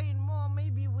explain more,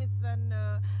 maybe with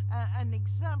an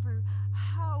example,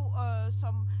 how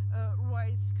some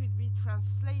rights could be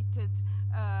translated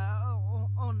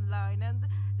online. And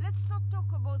let's not talk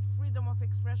about freedom of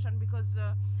expression, because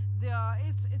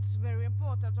it's very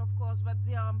important, of course, but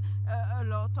there are a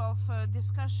lot of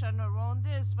discussion around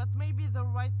this. But maybe the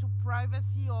right to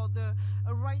privacy, or the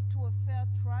right to a fair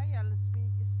trial,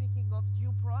 speaking of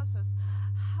due process,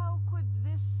 how could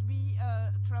this be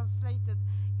translated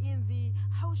in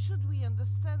how should we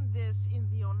understand this in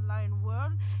the online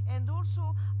world? And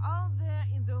also, are there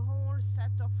in the whole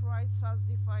set of rights as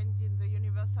defined in the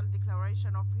Universal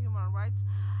Declaration of Human Rights,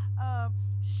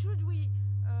 should we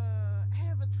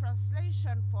have a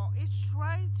translation for each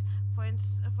right? For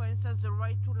instance, the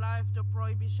right to life, the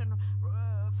prohibition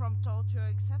from torture,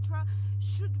 etc.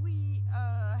 Should we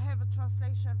have a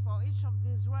translation for each of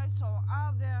these rights, or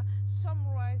are there some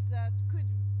rights that could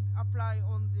apply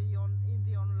in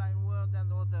the online world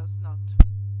and others not?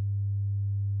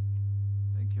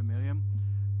 Thank you, Miriam.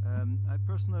 I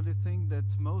personally think that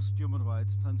most human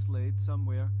rights translate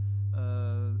somewhere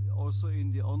also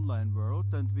in the online world,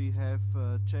 and we have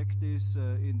checked this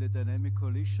in the dynamic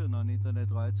coalition on internet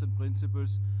rights and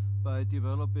principles by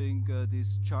developing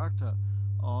this charter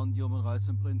on human rights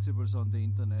and principles on the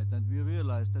internet. And we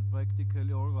realized that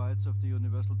practically all rights of the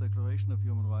Universal Declaration of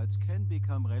Human Rights can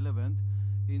become relevant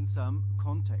in some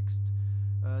context.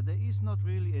 There is not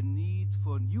really a need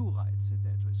for new rights in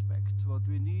that respect. What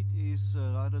we need is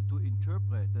rather to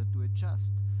interpret and to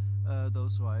adjust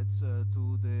those rights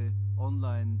to the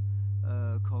online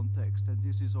context. And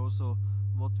this is also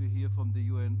what we hear from the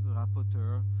UN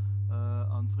rapporteur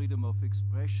on freedom of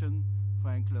expression,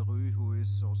 Frank LaRue, who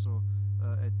is also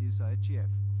at this IGF.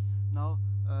 Now,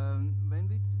 when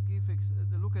we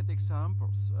look at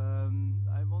examples,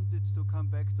 I wanted to come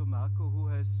back to Marco, who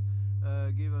has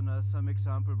given us some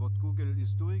example what Google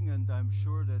is doing, and I'm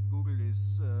sure that Google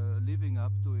is living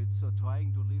up to its,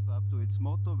 trying to live up to its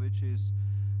motto, which is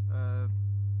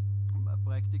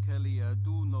practically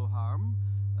do no harm,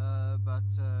 but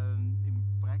in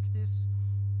practice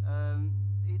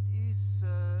it is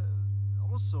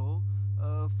also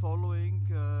following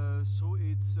through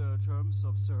its terms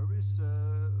of service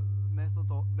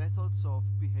methods of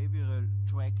behavioral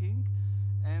tracking,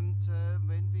 and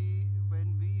when we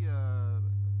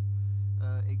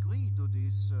agree to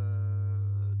these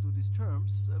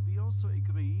terms, we also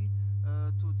agree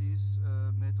to these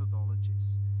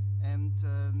methodologies. And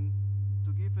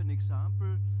to give an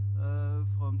example,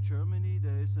 from Germany,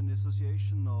 there is an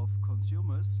association of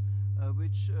consumers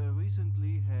which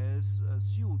recently has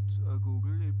sued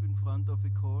Google in front of a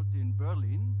court in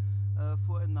Berlin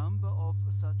for a number of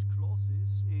such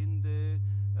clauses in the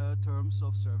terms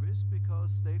of service,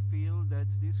 because they feel that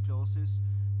these clauses,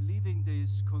 leaving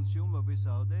this consumer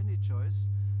without any choice,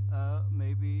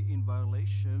 may be in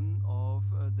violation of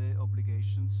the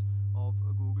obligations of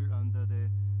Google under the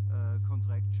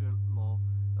contractual law,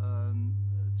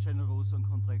 general rules on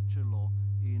contractual law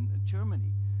in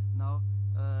Germany. Now,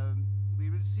 we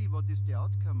will see what is the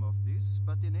outcome of this,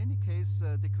 but in any case,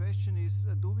 the question is,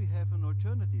 do we have an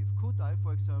alternative? Could I,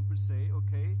 for example, say,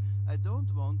 okay, I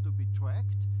don't want to be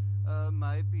tracked,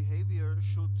 my behavior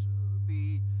should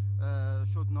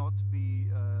not be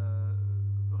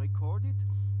recorded,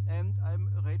 and I'm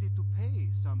ready to pay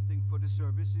something for the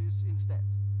services instead.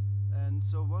 And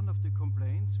so one of the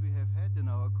complaints we have had in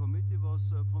our committee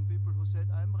was from people who said,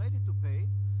 I'm ready to pay,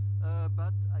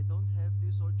 but I don't have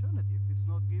this alternative. It's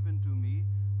not given to me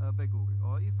by Google.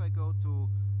 Or if I go to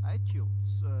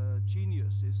iTunes,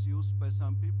 Genius is used by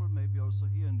some people, maybe also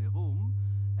here in the room,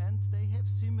 and they have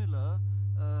similar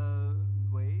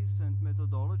ways and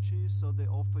methodologies. So they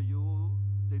offer you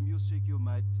the music you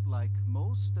might like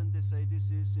most, and they say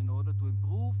this is in order to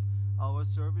improve our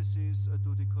services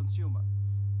to the consumer.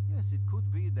 Yes, it could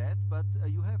be that, but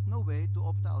you have no way to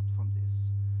opt out from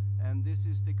this. And this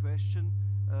is the question,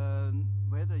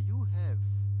 whether you have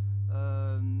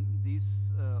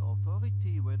this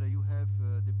authority, whether you have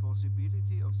the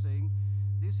possibility of saying,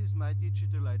 this is my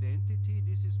digital identity,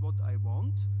 this is what I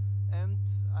want, and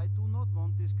I do not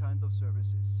want this kind of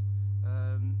services.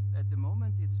 At the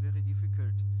moment, it's very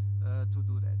difficult to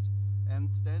do that. And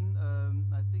then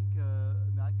I think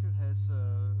Michael has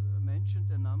mentioned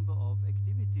a number of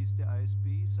activities the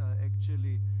ISPs are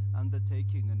actually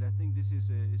undertaking, and I think this is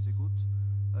a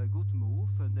good move,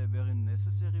 and a very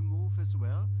necessary move as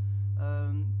well.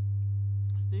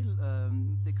 Still,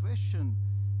 the question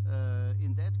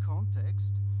in that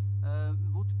context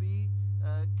would be,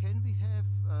 can we have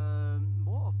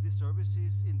more of these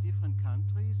services in different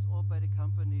countries or by the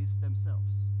companies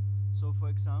themselves? So, for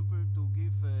example, to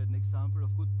give an example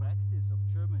of good practice of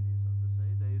Germany, so to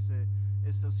say, there is an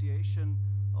association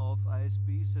of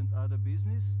ISPs and other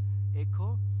business,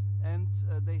 ECO, and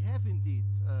they have indeed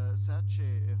such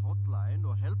a hotline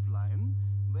or helpline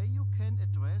where you can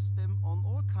address them on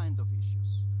all kinds of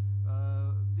issues.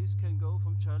 This can go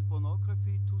from child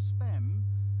pornography to spam,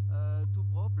 to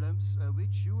problems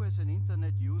which you as an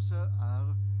internet user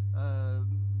are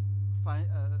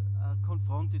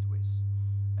confronted with.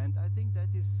 And I think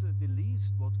that is the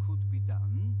least what could be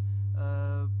done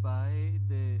by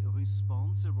the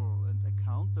responsible and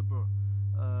accountable,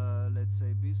 let's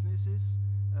say, businesses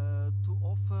to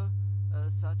offer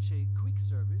such a quick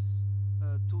service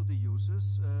to the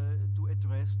users to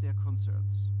address their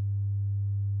concerns.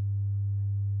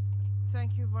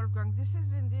 Thank you, Wolfgang. This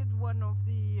is indeed one of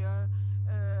the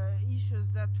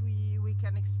issues that we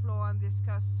can explore and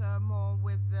discuss more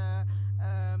with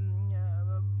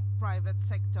private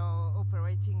sector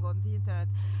operating on the internet.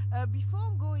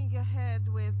 Before going ahead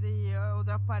with the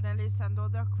other panelists and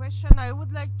other questions, I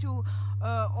would like to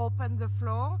open the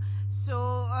floor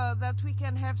so that we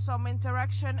can have some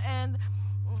interaction. And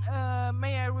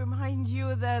may I remind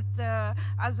you that,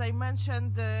 as I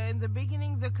mentioned in the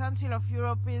beginning, the Council of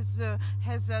Europe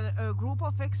has a group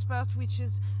of experts which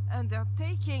is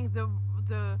undertaking the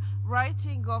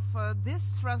writing of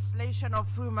this translation of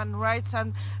human rights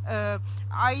and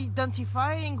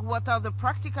identifying what are the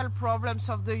practical problems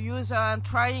of the user and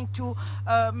trying to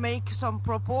make some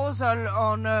proposal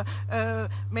on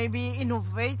maybe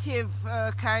innovative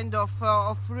kind of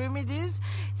remedies.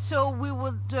 So we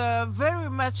would very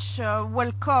much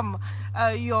welcome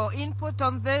your input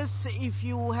on this if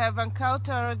you have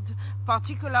encountered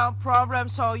particular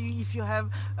problems, or if you have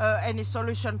any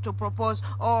solution to propose,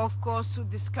 or of course to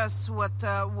discuss what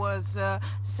was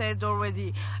said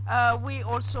already. We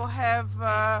also have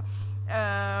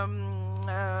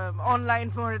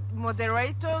online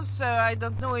moderators. I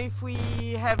don't know if we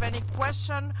have any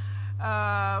question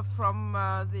from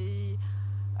the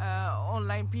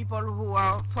online people who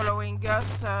are following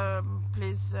us.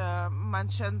 Please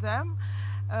mention them.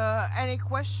 Any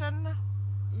question?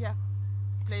 Yeah.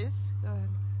 Please, go ahead.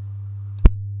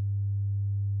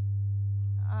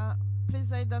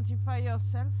 Please identify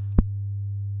yourself.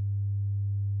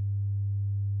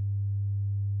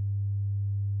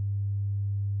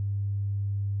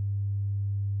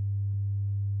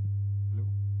 Hello?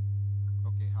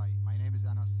 Okay, hi. My name is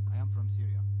Anas. I am from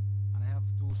Syria. And I have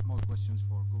two small questions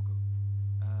for Google.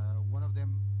 One of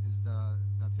them is the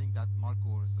thing that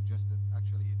Marco suggested.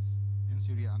 Actually, it's in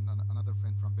Syria, and another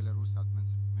friend from Belarus has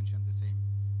mentioned the same.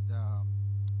 The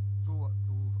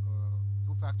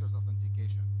two factors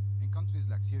authentication. In countries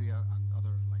like Syria and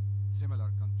other like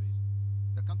similar countries,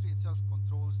 the country itself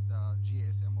controls the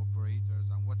GSM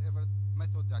operators, and whatever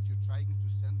method that you're trying to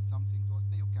send something to us,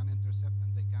 they can intercept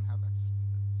and they can have access to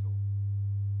that. So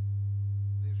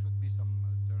there should be some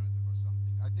alternative or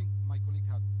something. I think my colleague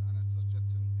had a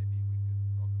suggestion. Maybe we could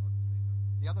talk about this later.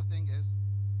 The other thing is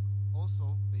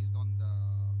also based on the,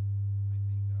 I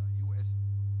think, the U.S.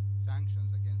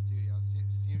 sanctions against Syria.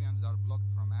 Syrians are blocked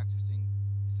from accessing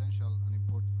essential and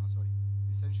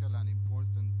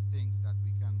important things that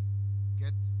we can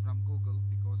get from Google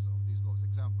because of these laws.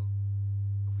 Example,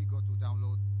 if we go to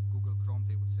download Google Chrome,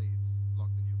 they would say it's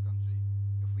blocked in your country.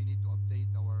 If we need to update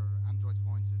our Android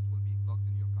phones, it will be blocked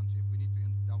in your country. If we need to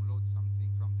download something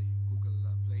from the Google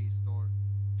Play Store,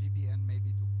 VPN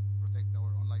maybe to protect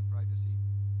our online privacy,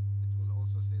 it will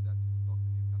also say that it's blocked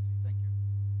in your country. Thank you.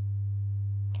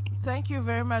 Thank you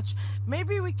very much.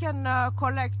 Maybe we can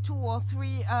collect 2 or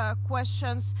 3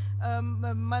 questions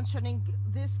mentioning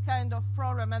this kind of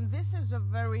problem, and this is a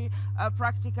very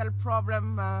practical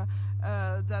problem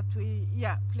that we,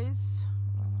 yeah, please.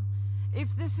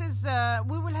 If this is,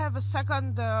 we will have a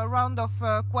second round of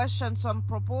questions on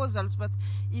proposals, but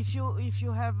if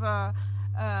you have a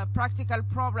practical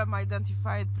problem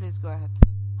identified, please go ahead.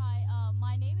 Hi,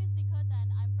 my name is Nikhat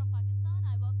and I'm from Pakistan.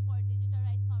 I work for Digital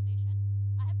Rights Foundation.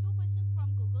 I have 2 questions from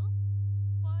Google.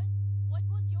 First, what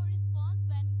was your response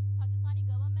when Pakistani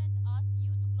government asked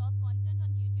you to block content on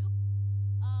YouTube?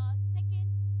 Second,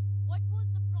 what was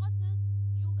the process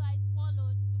you guys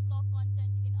followed to block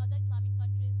content in other Islamic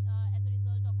countries as a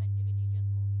result of anti-religious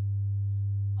movie?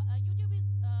 YouTube is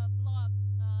blocked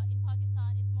in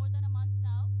Pakistan. It's more than a month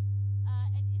now.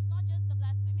 And it's not just the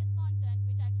blasphemous content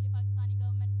which actually Pakistani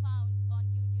government found on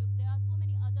YouTube. There are so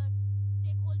many other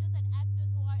stakeholders and actors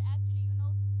who are actually,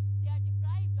 they are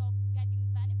deprived of getting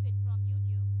benefit from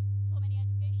YouTube. So many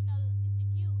educational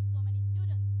institutes, so many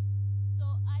students. So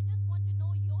I just want to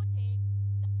know your take.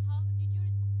 How did you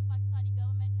respond to Pakistani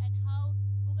government and how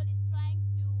Google is trying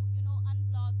to,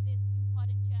 unblock this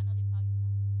important channel in Pakistan?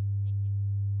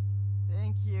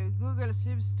 Thank you. Thank you. Google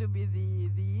seems to be the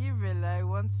evil. I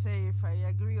won't say if I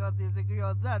agree or disagree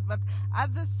on that, but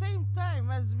at the same time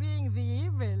as being the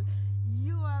evil,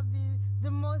 you are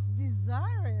the most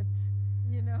desired,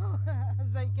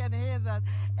 as I can hear that.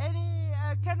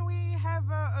 Can we have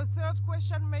a third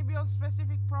question maybe on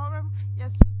specific problem?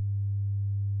 Yes.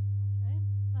 Okay.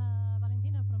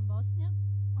 Valentina from Bosnia.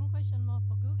 One question more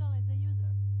for Google as a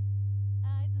user.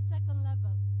 At the second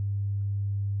level,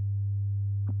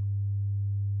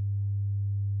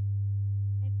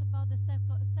 it's about the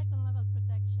second level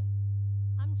protection.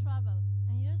 I'm travel,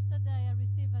 and yesterday I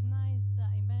received a nice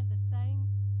email saying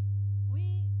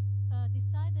we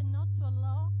decided not to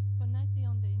allow connecting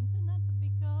on the internet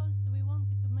because we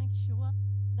wanted to make sure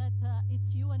that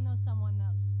it's you and not someone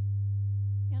else.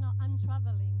 I'm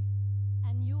traveling,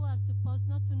 and you are supposed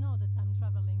not to know that I'm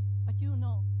traveling, but you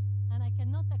know, and I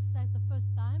cannot access the first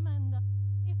time, and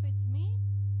if it's me,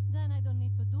 then I don't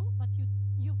need to do, but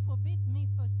you forbid me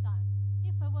first time.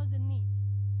 If I was in need,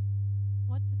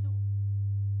 what to do?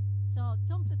 So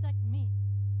don't protect me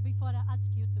before I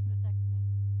ask you to protect me.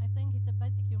 I think it's a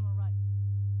basic human right.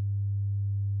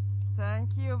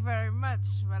 Thank you very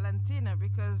much, Valentina,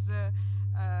 because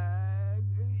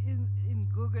in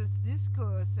Google's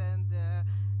discourse, and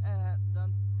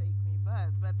don't take me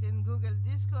bad, but in Google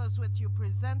discourse, what you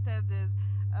presented is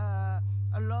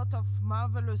a lot of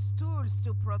marvelous tools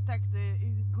to protect the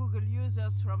Google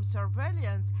users from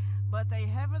surveillance, but I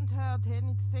haven't heard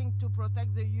anything to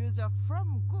protect the user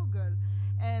from Google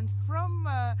and from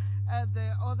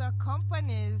the other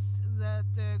companies that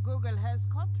Google has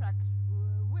contract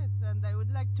with. And I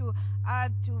would like to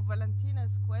add to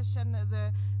Valentina's question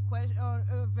a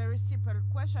very simple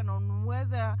question on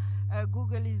whether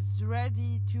Google is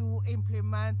ready to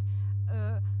implement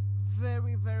a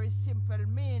very, very simple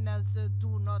mean as the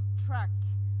do not track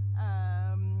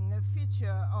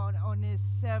feature on its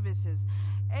services.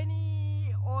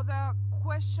 Any other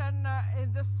question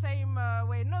in the same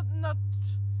way? Not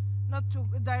not to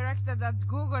directed at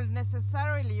Google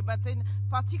necessarily, but in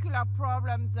particular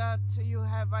problems that you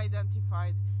have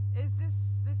identified. Is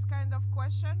this kind of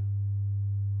question?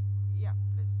 Yeah,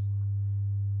 please.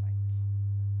 Mike.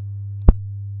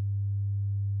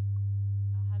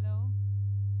 Hello.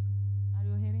 Are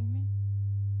you hearing me?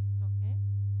 It's okay?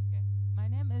 Okay. My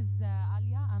name is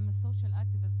Alia. I'm a social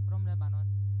activist from Lebanon.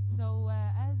 So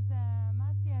as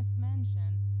Matthias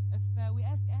mentioned, if we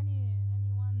ask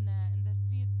anyone in the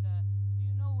street, do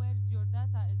you know where's your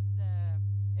data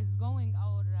is going,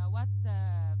 or what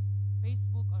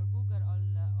Facebook or Google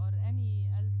or any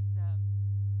else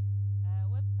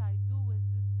website do with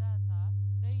this data,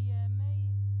 they may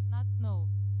not know.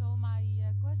 So my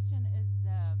question is,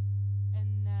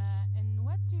 in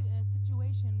what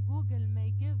situation Google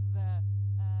may give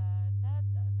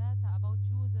data about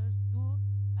users to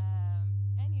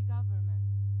any government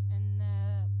in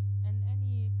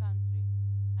any country?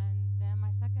 And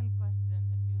my second question,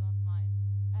 if you don't mind,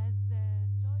 as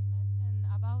Joy mentioned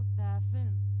about the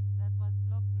film that was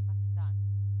blocked in Pakistan,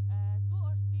 2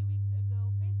 or 3 weeks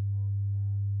ago, Facebook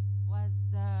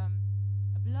was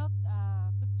blocked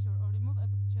a picture or removed a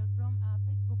picture from a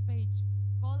Facebook page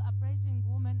called Appraising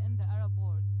Women in the Arab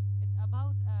World. It's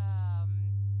about a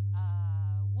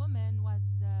woman was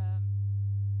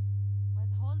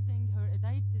holding her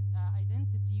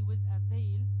identity with a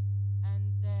veil,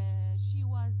 and she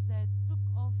was took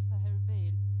off her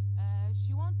veil.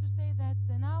 She want to say that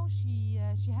now she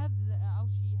had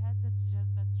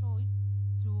just the choice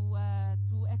to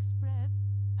express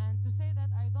and to say that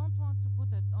I don't want to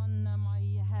put it on my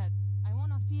head. I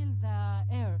want to feel the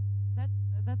air.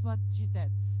 That's what she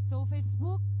said. So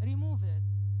Facebook removed it.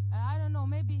 I don't know.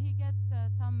 Maybe he get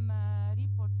some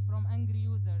reports from angry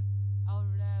users or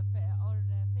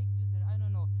fake user. I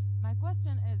don't know. My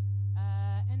question is,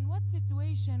 in what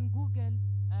situation Google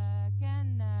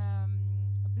can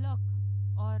block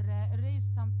or erase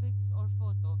some pics or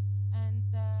photo, and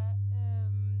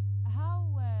how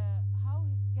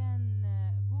can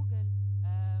Google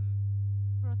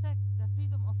protect the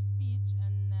freedom of speech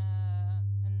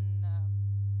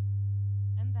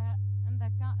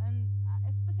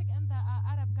especially in the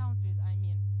Arab countries? I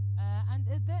mean, and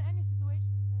is there any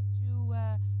situation that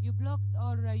you blocked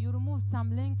or you removed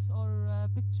some links or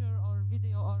picture or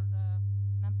video or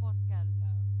n'importe quel?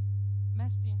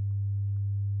 Merci.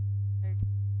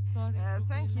 Sorry.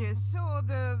 Thank you. So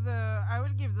I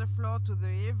will give the floor to the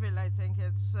evil. I think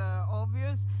it's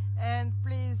obvious, and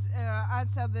please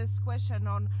answer this question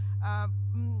on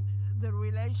the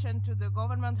relation to the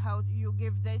government, how you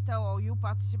give data or you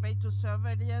participate to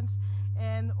surveillance,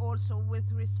 and also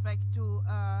with respect to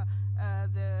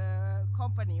the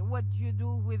company. What do you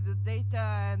do with the data,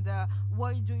 and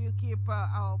why do you keep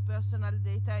our personal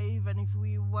data even if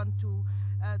we want to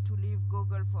leave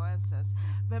Google, for instance?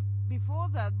 But before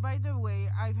that, by the way,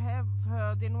 I have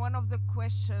heard in one of the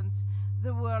questions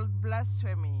the word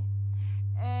blasphemy,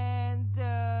 and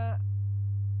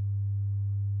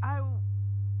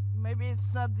maybe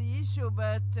it's not the issue,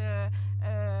 but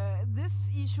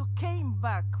this issue came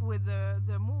back with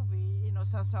the movie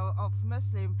Innocence of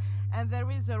Muslim, and there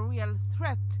is a real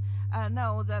threat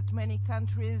now that many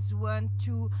countries want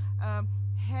to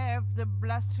have the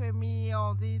blasphemy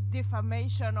or the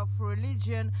defamation of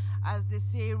religion, as they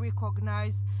say,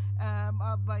 recognized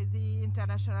by the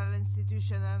international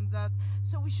institution, and that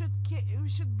so we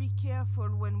should be careful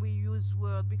when we use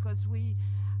word, because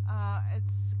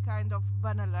it's kind of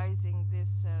banalizing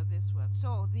this word.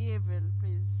 So the evil,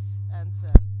 please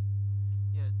answer.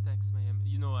 Yeah, thanks, Mayhem.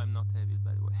 You know I'm not evil,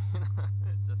 by the way.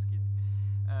 Just kidding.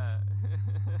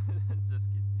 Just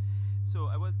kidding. So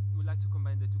I would like to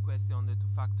combine the two questions on the two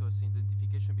factors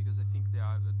identification, because I think they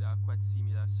are quite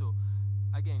similar. So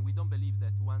again, we don't believe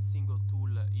that one single tool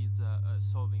is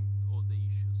solving all the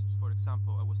issues. For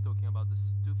example, I was talking about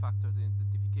this two-factor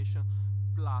identification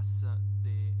plus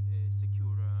the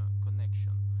secure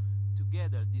connection.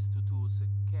 Together, these two tools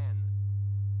can,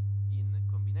 in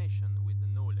combination with the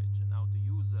knowledge and how to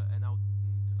use and how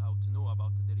to know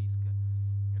about the risk that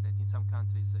in some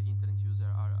countries internet users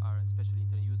are especially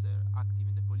internet users active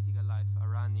in the political life are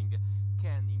running,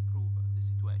 can improve the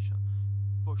situation.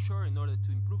 For sure, in order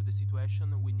to improve the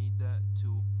situation, we need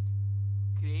to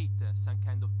create some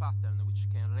kind of pattern which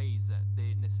can raise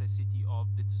the necessity of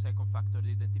the second factor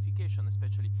identification,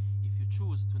 especially if you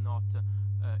choose to not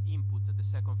input the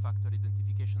second factor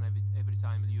identification every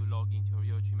time you log into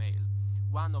your Gmail.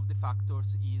 One of the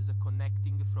factors is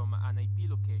connecting from an IP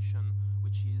location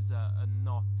which is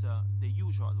not the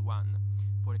usual one.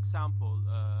 For For example,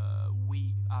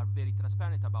 we are very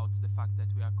transparent about the fact that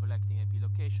we are collecting IP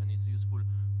location. It's useful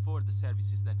for the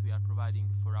services that we are providing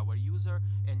for our user,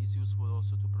 and it's useful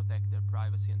also to protect their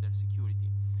privacy and their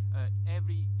security.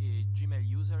 Every Gmail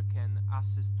user can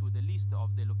access to the list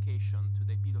of the location, to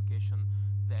the IP location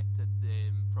that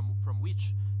from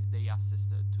which they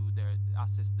accessed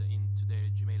into their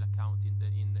Gmail account in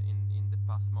the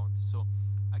past month. So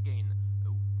again,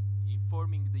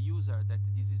 informing the user that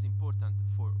this is important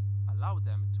for allow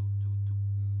them to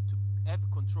have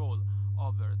control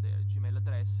over their Gmail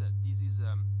address. This is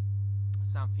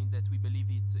something that we believe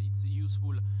it's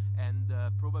useful, and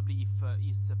probably if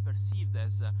it's perceived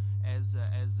as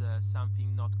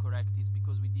something not correct, is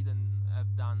because we didn't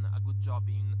have done a good job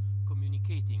in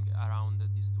communicating around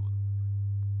this tool.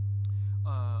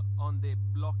 On the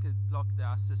blocked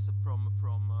access from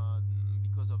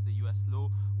because of the US law,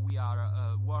 we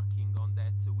are working on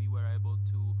that. We were able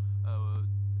to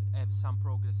have some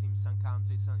progress in some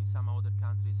countries, and in some other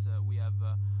countries we have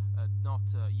not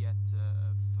yet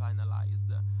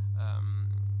finalized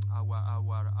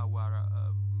our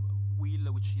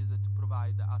will, which is to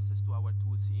provide access to our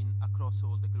tools across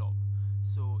all the globe.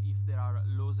 So if there are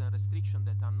laws and restrictions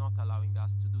that are not allowing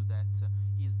us to do that,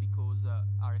 is because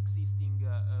our existing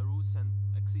rules and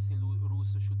existing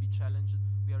rules should be challenged.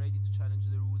 We are ready to challenge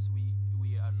the rules. We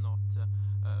are not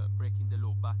breaking the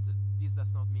law, but this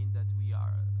does not mean that we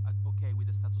are okay with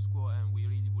the status quo, and we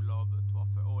really would love to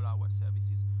offer all our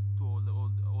services to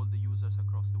all the users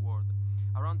across the world.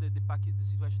 Around the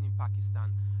situation in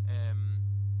Pakistan,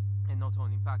 and not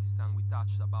only in Pakistan, we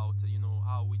touched about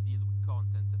how we deal with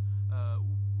content. I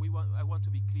want to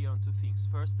be clear on two things.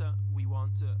 First, we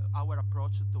want our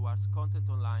approach towards content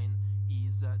online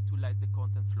is to let the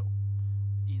content flow.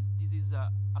 This is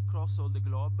across all the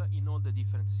globe, in all the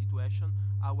different situations.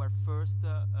 Our first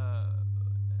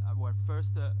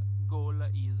goal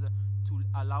is to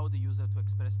allow the user to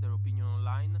express their opinion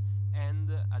online,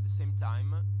 and at the same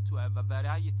time to have a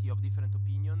variety of different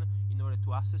opinions in order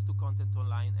to access to content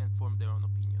online and form their own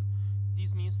opinion.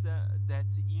 This means that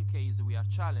in case we are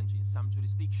challenged in some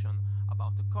jurisdiction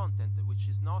about the content which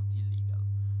is not illegal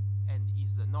and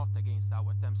is not against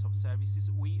our terms of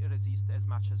services, we resist as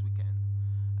much as we can,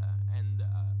 and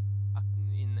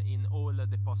in all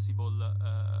the possible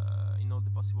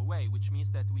way, which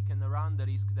means that we can run the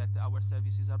risk that our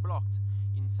services are blocked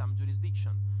in some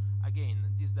jurisdiction. Again,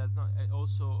 this does not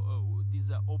this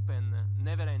open,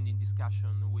 never-ending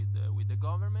discussion with the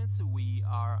governments. We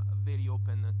are very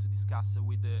open to discuss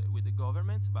with the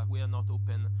governments, but we are not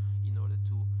open in order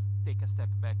to take a step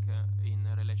back in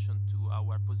relation to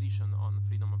our position on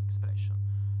freedom of expression.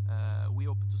 We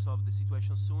hope to solve the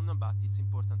situation soon, but it's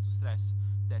important to stress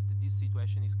that this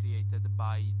situation is created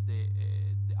by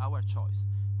our choice,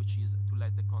 which is to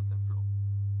let the content flow.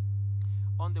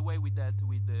 On the way we dealt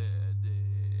with the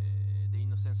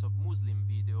Innocence of Muslim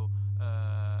video,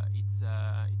 it's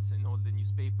in all the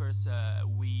newspapers.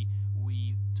 We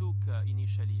took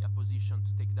initially a position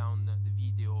to take down the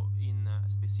video in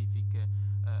specific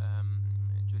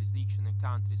jurisdiction and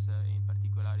countries, in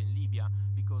particular in Libya,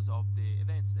 because of the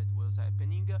events that was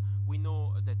happening. We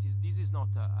know that this is not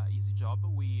an easy job.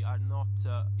 We are not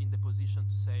in the position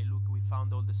to say, look, we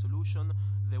found all the solution.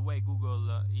 The way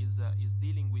Google is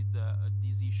dealing with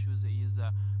these issues is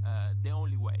the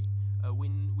only way.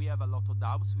 We have a lot of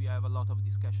doubts, we have a lot of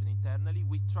discussion internally.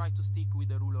 We try to stick with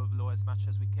the rule of law as much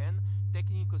as we can,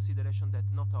 taking in consideration that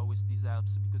not always this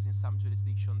helps, because in some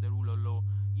jurisdiction the rule of law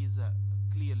is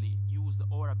clearly used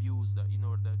or abused in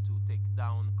order to take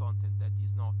down content that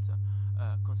is not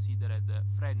considered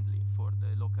friendly for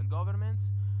the local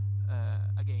governments.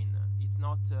 Again, it's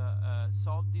not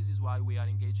solved. This is why we are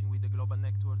engaging with the Global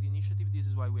Network Initiative. This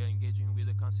is why we are engaging with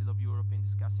the Council of Europe in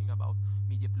discussing about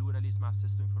media pluralism,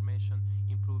 access to information,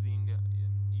 improving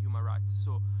human rights.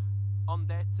 So on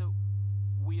that,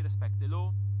 we respect the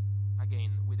law,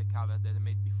 again, with the caveat that I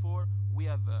made before. We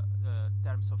have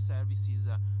terms of services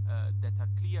that are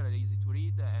clear and easy to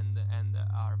read, and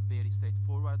are very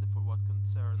straightforward for what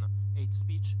concern hate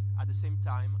speech. At the same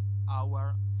time,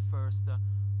 our first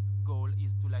goal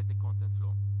is to let the content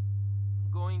flow.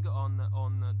 Going on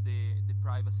the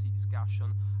privacy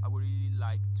discussion, I would really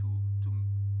like to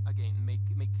again make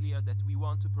clear that we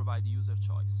want to provide the user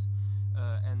choice.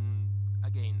 And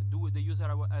again, do the user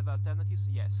have alternatives?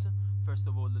 Yes. First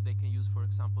of all, they can use, for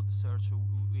example, the search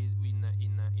in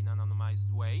an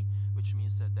anonymized way, which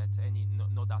means that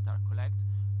no data are collected.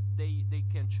 They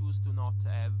can choose to not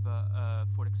have,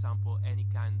 for example, any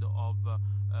kind of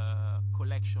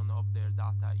collection of their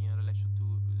data in relation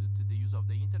to the use of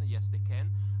the internet. Yes, they can,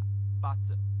 but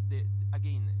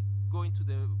again, going to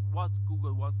what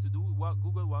Google wants to do. What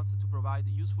Google wants to provide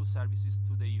useful services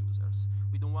to the users.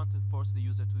 We don't want to force the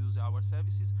user to use our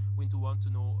services. We want to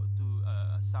know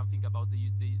something about the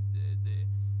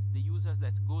users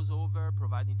that goes over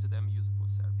providing to them useful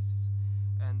services.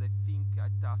 And I think I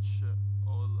touch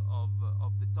all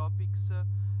of the topics.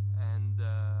 And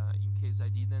in case I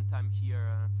didn't, I'm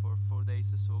here for 4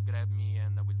 days, so grab me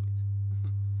and I will do it.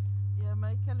 Yeah,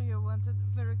 Michael, you wanted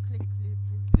very quickly,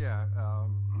 please. Yeah,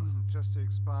 just to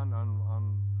expand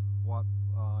on what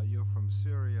you from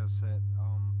Syria said.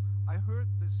 I heard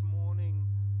this morning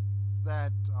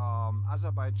that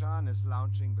Azerbaijan is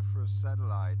launching the first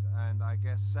satellite, and I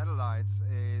guess satellites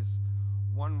is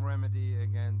one remedy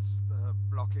against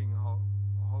blocking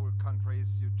whole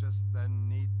countries. You just then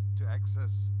need to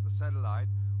access the satellite,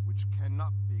 which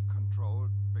cannot be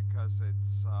controlled because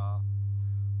it's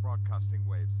broadcasting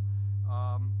waves.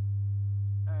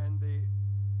 And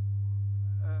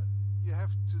you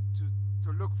have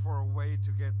to look for a way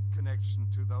to get connection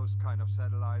to those kind of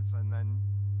satellites, and then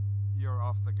you're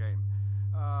off the game.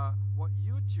 What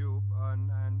YouTube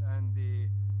and the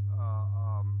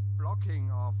blocking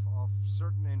of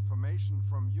certain information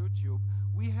from YouTube,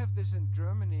 we have this in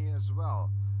Germany as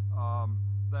well,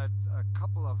 that a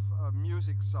couple of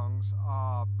music songs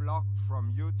are blocked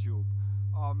from YouTube.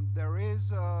 There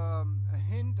is a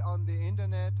hint on the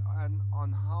internet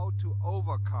on how to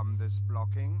overcome this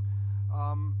blocking.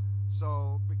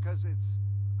 So because it's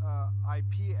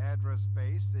IP address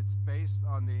based, it's based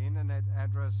on the internet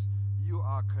address you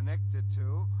are connected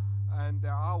to, and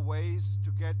there are ways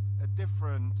to get a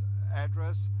different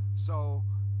address, so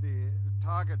the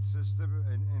target system,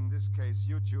 in this case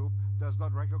YouTube, does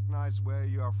not recognize where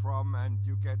you are from, and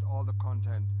you get all the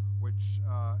content which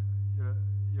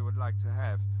you would like to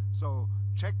have. So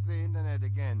check the internet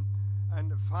again. And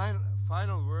the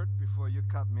final word before you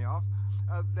cut me off,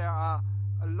 there are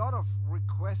a lot of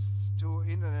requests to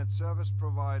internet service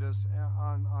providers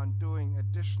on doing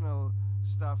additional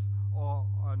stuff, or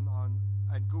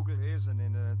and Google is an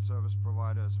internet service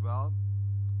provider as well.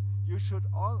 You should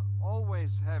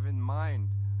always have in mind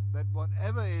that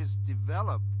whatever is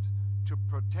developed to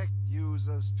protect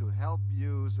users, to help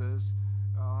users,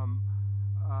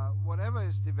 whatever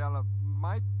is developed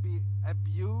might be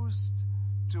abused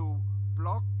to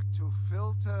block, to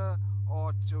filter,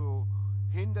 or to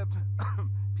hinder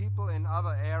people in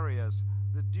other areas.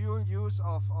 The dual use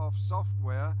of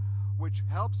software, which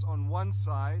helps on one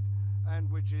side and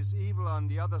which is evil on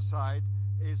the other side,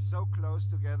 is so close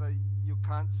together you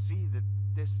can't see the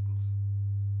distance.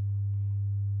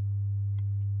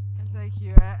 Thank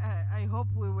you. I hope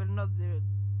we will not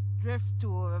drift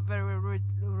to a very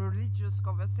religious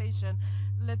conversation.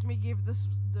 Let me give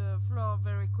the floor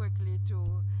very quickly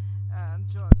to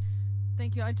John.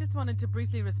 Thank you. I just wanted to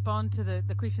briefly respond to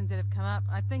the questions that have come up.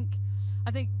 I think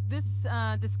this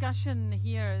discussion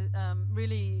here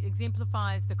really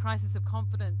exemplifies the crisis of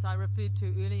confidence I referred to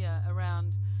earlier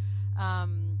around,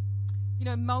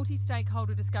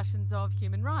 multi-stakeholder discussions of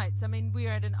human rights. I mean,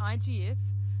 we're at an IGF.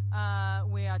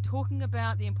 We are talking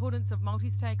about the importance of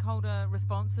multi-stakeholder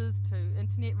responses to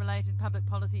internet-related public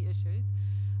policy issues,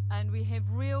 and we have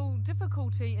real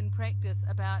difficulty in practice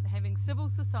about having civil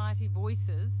society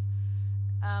voices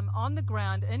on the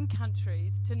ground in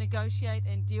countries to negotiate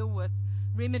and deal with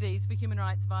remedies for human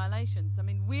rights violations. I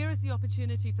mean, where is the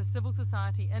opportunity for civil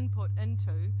society input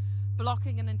into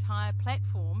blocking an entire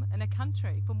platform in a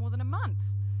country for more than a month?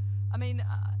 I mean,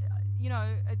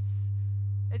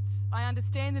 I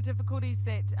understand the difficulties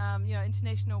that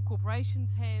international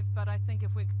corporations have, but I think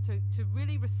if we're to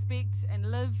really respect and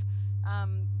live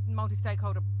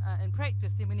multi-stakeholder in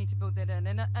practice, then we need to build that in.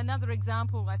 And another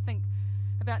example, I think,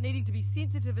 about needing to be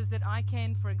sensitive is that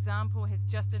ICANN, for example, has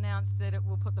just announced that it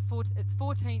will put its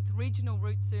 14th regional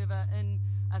root server in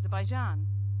Azerbaijan.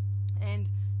 And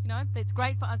that's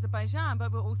great for Azerbaijan,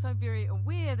 but we're also very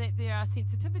aware that there are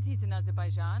sensitivities in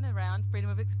Azerbaijan around freedom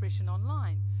of expression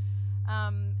online.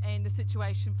 And the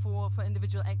situation for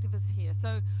individual activists here.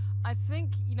 So I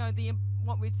think,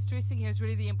 what we're stressing here is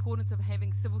really the importance of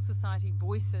having civil society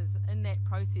voices in that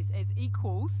process as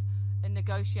equals in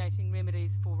negotiating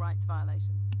remedies for rights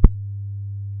violations.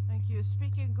 Thank you.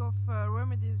 Speaking of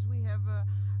remedies, we have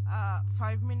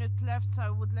 5 minutes left, so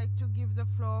I would like to give the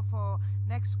floor for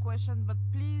next question, but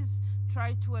please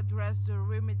try to address the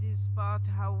remedies part,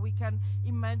 how we can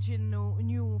imagine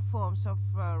new forms of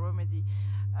remedy.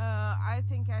 I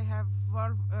think I have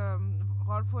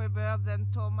Rolf Weber, then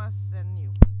Thomas, then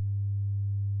you.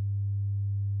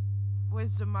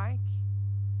 Where's the mic?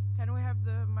 Can we have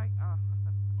the mic?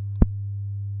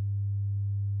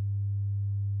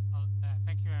 Well,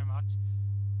 thank you very much.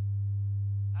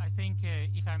 I think,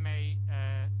 if I may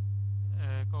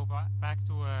go back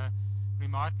to a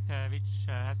remark which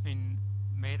has been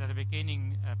made at the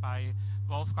beginning by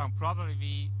Wolfgang, probably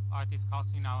we are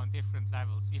discussing now on different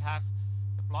levels. We have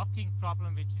the blocking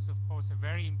problem, which is of course a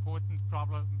very important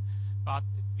problem, but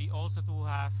we also do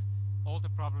have all the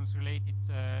problems related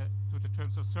to the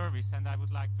terms of service, and I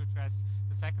would like to address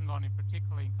the second one in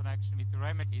particular in connection with the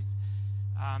remedies.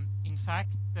 In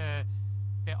fact,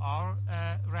 there are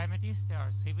remedies. There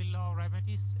are civil law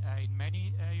remedies in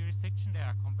many jurisdictions. There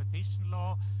are competition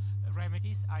law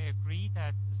remedies. I agree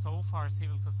that so far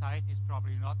civil society is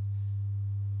probably not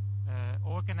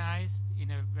organized in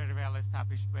a very well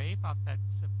established way, but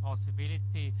that's a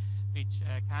possibility which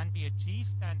can be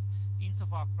achieved. And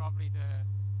insofar, probably the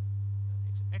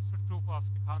expert group of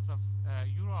the Council of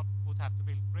Europe would have to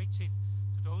build bridges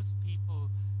to those people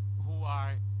who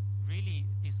are really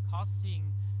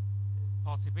discussing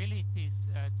possibilities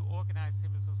to organize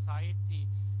civil society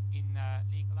in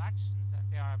legal actions.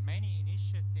 And there are many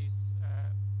initiatives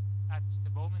at the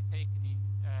moment taken in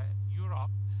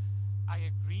Europe. I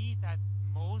agree that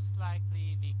most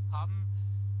likely we come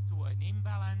to an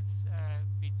imbalance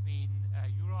between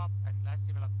Europe and less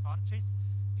developed countries.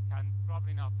 We can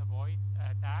probably not avoid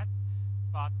that,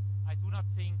 but I do not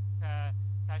think that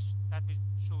we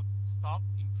should stop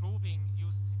improving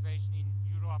user situation in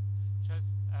Europe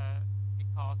just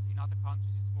because in other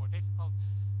countries it's more difficult.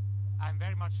 I'm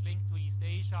very much linked to East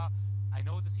Asia. I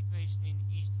know the situation in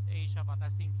East Asia, but I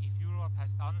think if Europe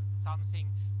has done something,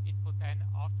 it could then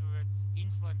afterwards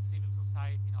influence civil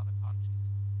society in other countries.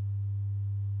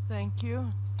 Thank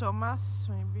you. Thomas,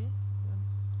 maybe?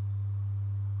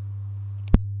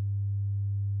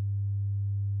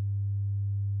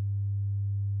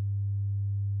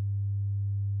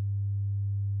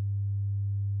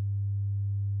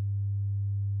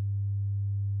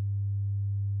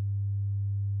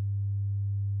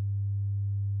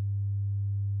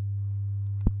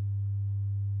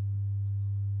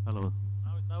 Hello.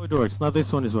 Now it works. Now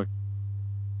this one is working.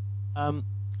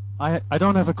 I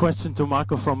don't have a question to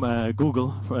Marco from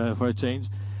Google for a change.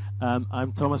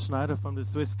 I'm Thomas Schneider from the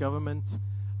Swiss government,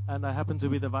 and I happen to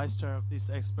be the vice chair of this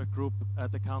expert group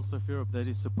at the Council of Europe that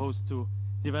is supposed to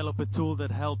develop a tool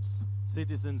that helps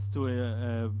citizens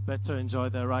to better enjoy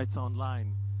their rights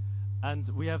online. And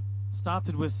we have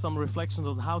started with some reflections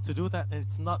on how to do that, and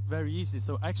it's not very easy.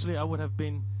 So actually I would have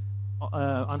been,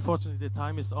 unfortunately the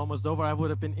time is almost over, I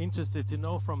would have been interested to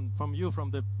know from you,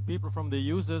 from the people, from the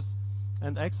users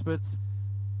and experts,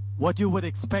 what you would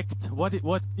expect, what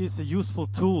is a useful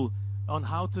tool on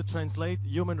how to translate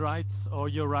human rights or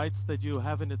your rights that you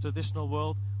have in the traditional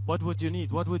world. What would you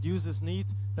need? What would users need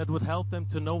that would help them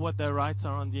to know what their rights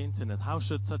are on the internet? How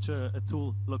should such a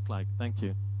tool look like? Thank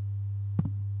you.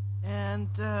 And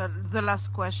the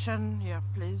last question, yeah,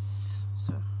 please.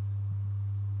 So.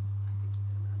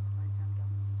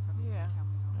 Yeah.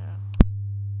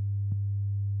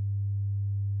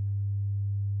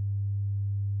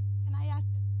 Can I ask?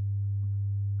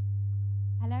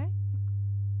 Hello?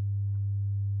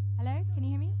 Hello? Can you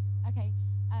hear me? Okay.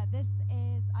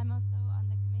 I'm also on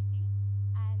the committee,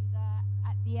 and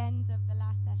at the end of the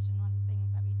last session, one of the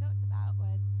things that we talked about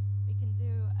was we can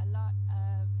do a lot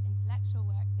of intellectual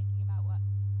work thinking about what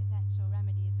potential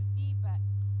remedies would be, but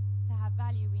to have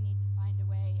value, we need to find a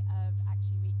way of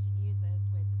actually reaching users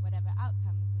with whatever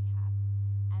outcomes we have.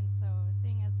 And so,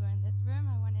 seeing as we're in this room,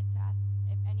 I wanted to ask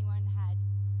if anyone had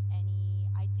any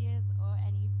ideas or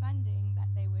any funding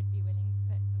that they would be willing to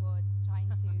put towards trying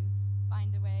to find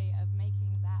a way of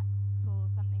making that tool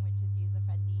something which is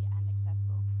user-friendly and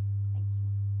accessible. Thank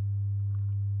you.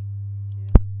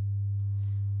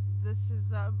 This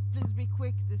is, please be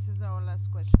quick, this is our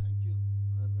last question. Thank you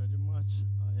very much.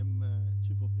 I am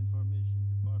Chief of Information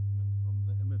Department from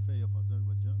the MFA of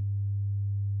Azerbaijan,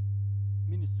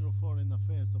 Minister of Foreign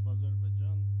Affairs of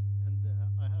Azerbaijan, and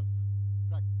I have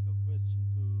practical question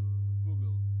to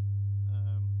Google.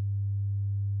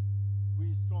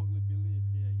 We strongly believe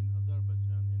here in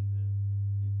Azerbaijan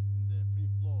in the free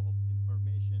flow of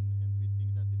information, and we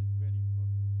think that it is very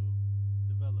important to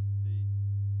develop the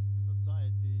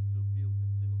society, to build a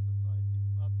civil society.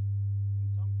 But in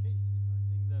some cases, I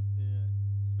think that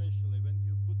especially when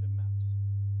you put the maps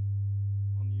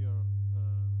on your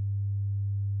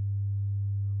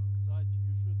site,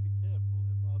 you should be careful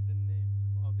about the names,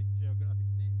 about the geographic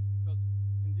names, because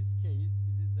in this case,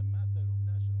 it is a matter of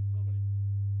national sovereignty.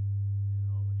 You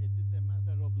know, it is a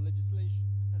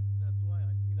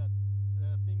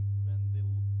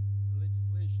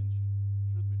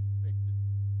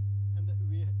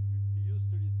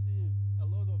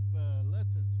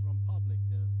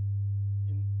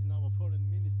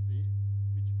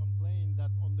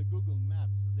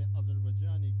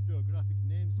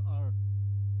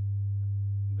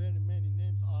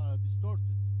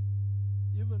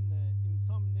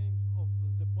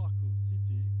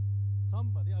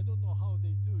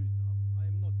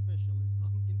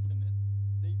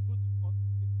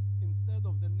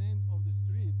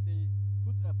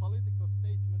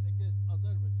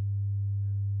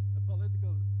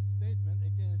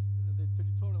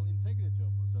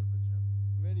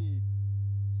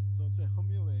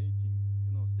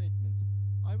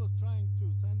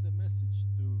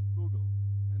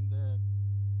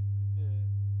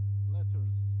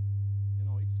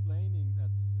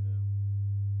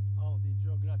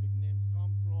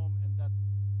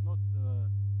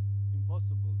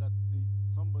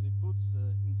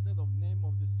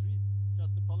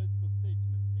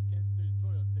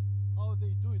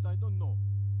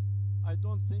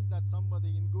that somebody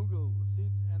in Google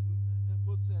sits and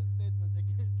puts statements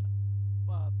against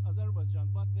but Azerbaijan,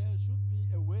 but there should be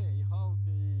a way how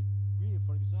we,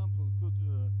 for example, could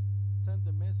send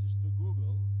a message to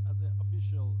Google as an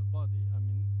official body, I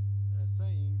mean,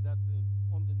 saying that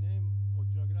on the name or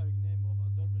geographic name of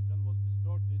Azerbaijan was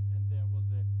distorted, and there was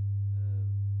a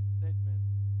statement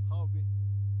how we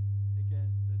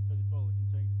against the territorial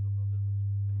integrity of Azerbaijan.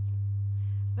 Thank you.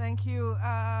 Thank you.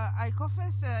 I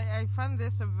confess I find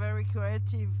this a very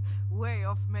creative way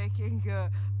of making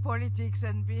politics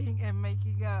and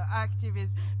making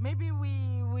activism. Maybe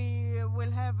we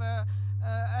will have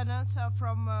an answer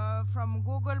from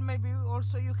Google. Maybe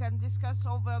also you can discuss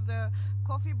over the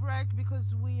coffee break,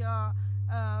 because we are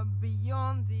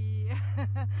beyond the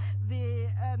the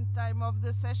end time of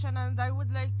the session, and I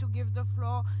would like to give the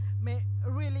floor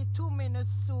really 2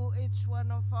 minutes to each one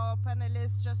of our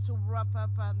panelists just to wrap up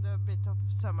and a bit of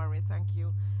summary. Thank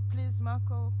you. Please,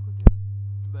 Marco, could you?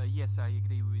 But yes, I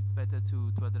agree. It's better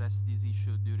to address this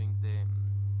issue during the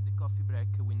coffee break.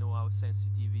 We know how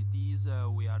sensitive it is.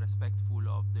 We are respectful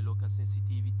of the local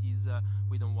sensitivities.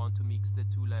 We don't want to mix the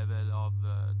two levels of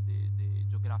the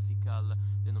geographical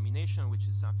denomination, which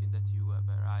is something that you have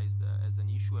raised as an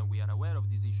issue, and we are aware of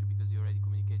this issue because you already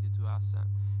communicated to us.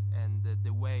 And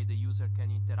the way the user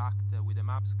can interact with the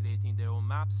maps, creating their own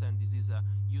maps, and this is a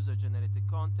user-generated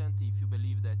content. If you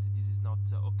believe that this is not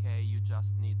okay, you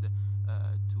just need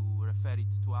to refer it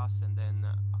to us, and then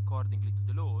accordingly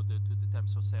to the law, to the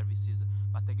terms of services,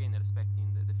 but again respecting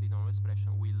the freedom of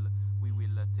expression, we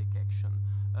will take action.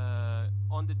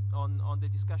 On the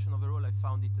discussion overall, I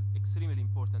found it extremely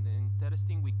important and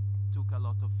interesting. We took a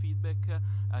lot of feedback.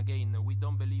 Again, we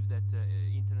don't believe that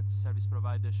internet service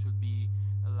providers should be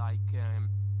like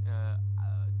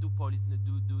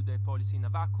do the policy in a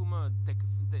vacuum.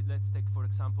 Let's take for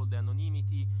example the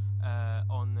anonymity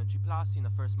on G+. In the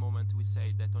first moment we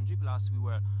say that on G+, we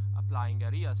were applying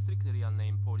a strictly real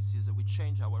name policies. We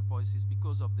changed our policies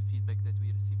because of the feedback that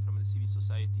we received from the civil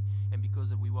society, and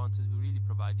because we wanted to really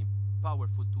provide a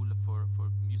powerful tool for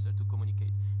users to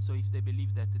communicate. So if they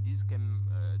believe that this can,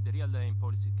 the real name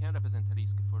policy can represent a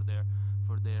risk for their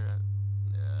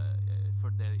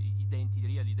identity,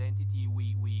 real identity,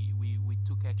 we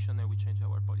took action and we changed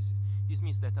our policy. This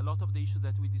means that a lot of the issues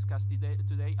that we discussed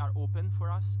today are open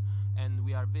for us, and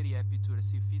we are very happy to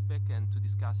receive feedback and to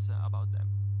discuss about them.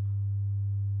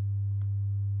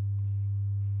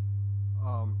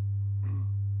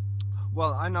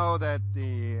 Well, I know that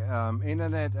the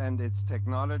internet and its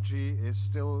technology is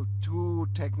still too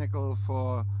technical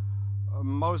for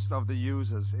most of the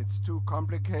users. It's too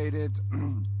complicated,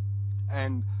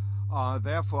 and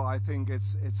therefore I think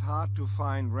it's hard to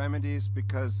find remedies,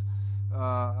 because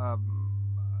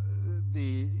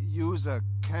the user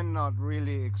cannot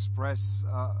really express.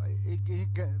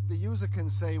 The user can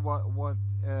say what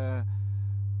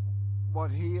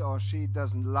he or she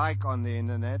doesn't like on the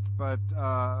internet, but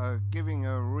giving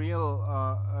a real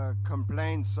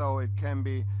complaint so it can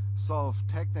be solved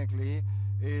technically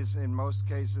is in most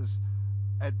cases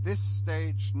at this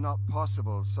stage not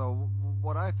possible. So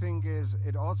what I think is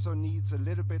it also needs a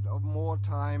little bit of more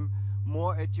time,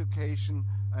 more education,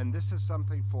 and this is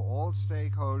something for all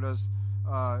stakeholders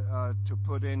to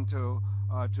put into,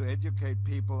 to educate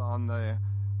people on the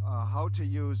how to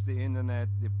use the internet,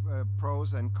 the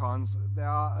pros and cons. There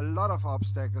are a lot of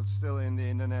obstacles still in the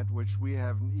internet which we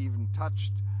haven't even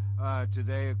touched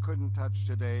today, or couldn't touch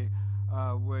today,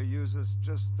 where users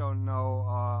just don't know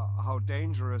how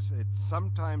dangerous it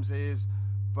sometimes is,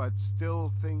 but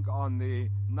still think on the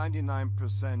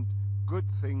 99% good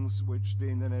things which the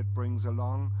internet brings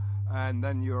along, and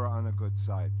then you're on a good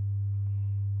side.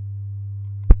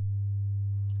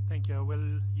 Thank you. I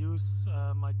will use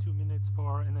my 2 minutes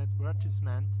for an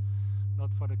advertisement,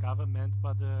 not for the government,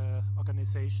 but an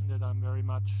organization that I'm very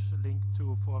much linked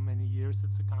to for many years.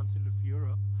 It's the Council of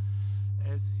Europe.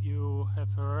 As you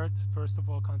have heard, first of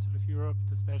all, Council of Europe,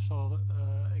 the special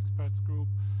experts group,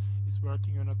 is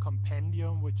working on a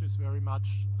compendium which is very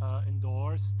much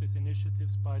endorsed, these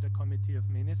initiatives, by the Committee of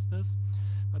Ministers.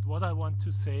 But what I want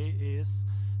to say is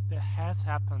there has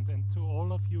happened, and to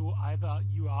all of you, either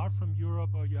you are from Europe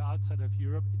or you're outside of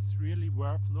Europe, it's really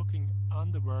worth looking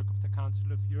on the work of the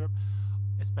Council of Europe,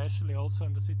 especially also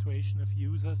on the situation of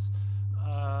users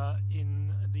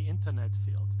in the internet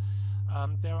field.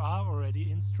 There are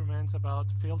already instruments about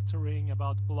filtering,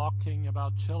 about blocking,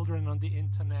 about children on the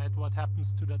internet, what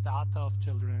happens to the data of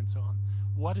children and so on.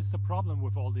 What is the problem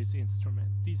with all these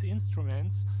instruments? These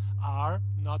instruments are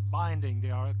not binding,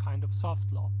 they are a kind of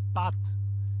soft law. But,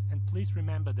 and please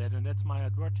remember that, and that's my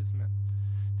advertisement,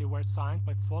 they were signed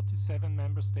by 47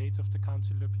 member states of the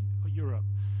Council of Europe.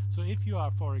 So if you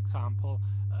are, for example,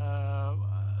 a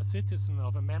citizen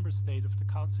of a member state of the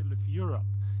Council of Europe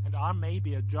and are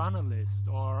maybe a journalist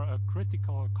or a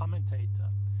critical commentator,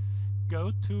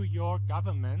 go to your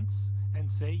governments and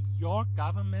say your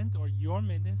government or your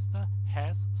minister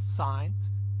has signed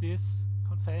this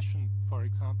confession, for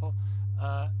example,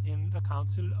 in the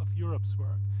Council of Europe's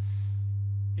work.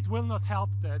 It will not help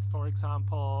that, for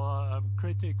example,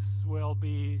 critics will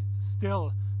be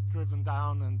still driven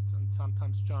down and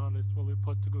sometimes journalists will be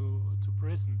put to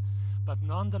prison. But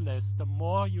nonetheless, the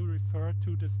more you refer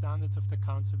to the standards of the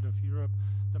Council of Europe,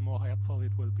 the more helpful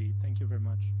it will be. Thank you very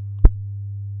much.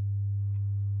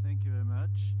 Thank you very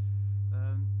much.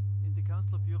 In the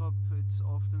Council of Europe, it's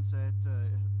often said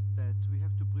that we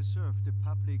have to preserve the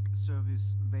public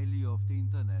service value of the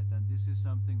Internet, and this is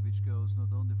something which goes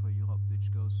not only for Europe, which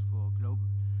goes for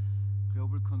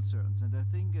global concerns. And I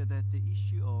think that the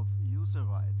issue of user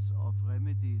rights, of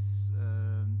remedies,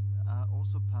 are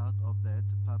also part of that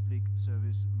public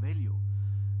service value.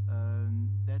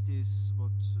 That is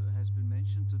what has been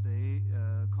mentioned today,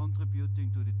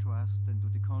 contributing to the trust and to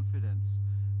the confidence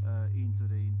into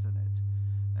the Internet.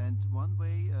 And one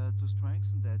way to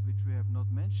strengthen that, which we have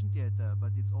not mentioned yet,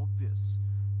 but it's obvious,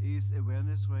 is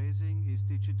awareness raising, is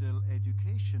digital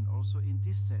education, also in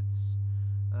this sense.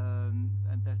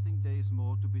 And I think there is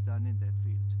more to be done in that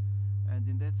field. And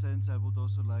in that sense, I would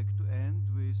also like to end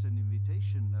with an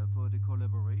invitation for the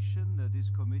collaboration. This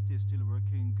committee is still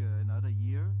working another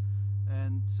year,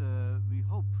 and we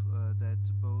hope that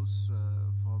both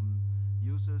from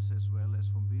users as well as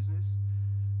from business,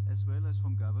 as well as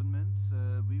from governments,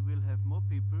 we will have more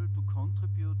people to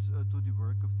contribute to the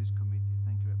work of this committee.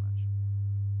 Thank you very much.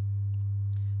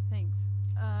 Thanks.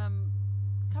 A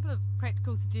couple of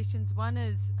practical suggestions. One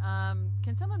is,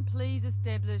 can someone please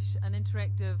establish an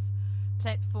interactive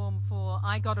platform for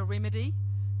I Got a Remedy,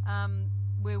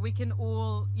 where we can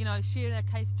all, share our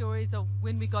case stories of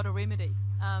when we got a remedy,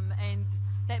 and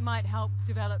that might help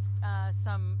develop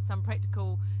some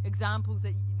practical examples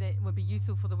that would be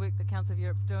useful for the work that Council of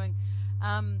Europe's doing.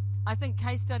 I think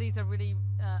case studies are really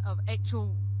of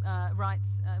actual rights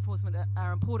enforcement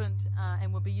are important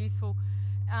and would be useful.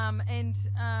 And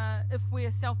if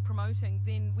we're self-promoting,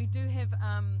 then we do have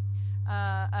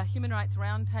a human rights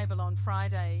roundtable on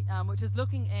Friday, which is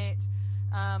looking at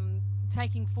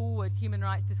taking forward human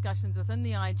rights discussions within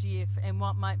the IGF and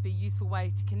what might be useful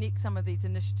ways to connect some of these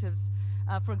initiatives.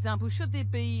 For example, should there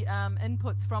be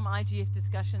inputs from IGF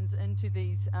discussions into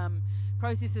these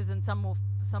processes in some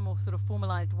more sort of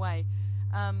formalized way?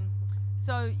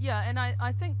 So yeah, and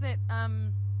I think that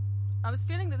I was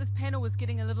feeling that this panel was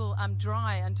getting a little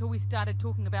dry until we started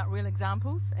talking about real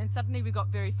examples, and suddenly we got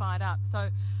very fired up. So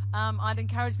I'd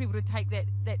encourage people to take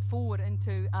that forward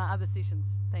into other sessions.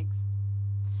 Thanks.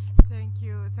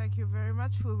 Thank you very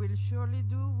much. We will surely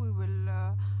do. We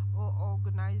will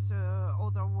organize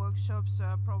other workshops,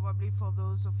 probably for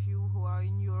those of you who are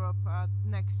in Europe at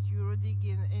next Eurodig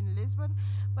in Lisbon.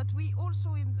 But we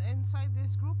also, inside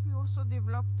this group, we also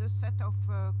developed a set of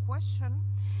questions,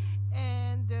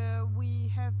 and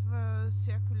we have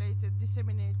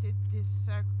disseminated this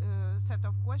set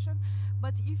of questions.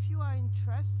 But if you are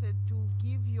interested to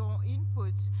give your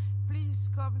inputs, please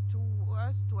come to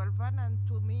us, to Elvana and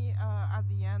to me at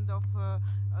the end of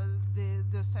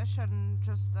the session,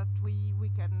 just that we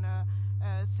can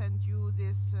send you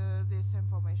this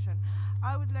information.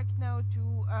 I would like now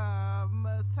to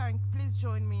please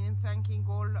join me in thanking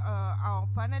all our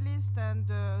panelists, and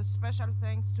special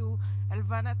thanks to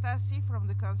Elvana Tassi from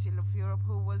the Council of Europe,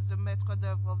 who was the maître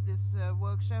d'œuvre of this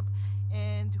workshop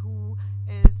and who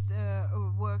is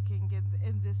working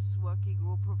in this working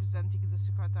group representing the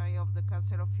Secretary of the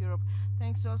Council of Europe.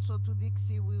 Thanks also to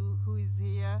Dixie, who is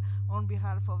here on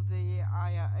behalf of the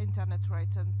Internet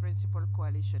Rights and Principle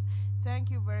Coalition.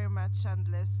 Thank you very much, and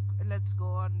let's go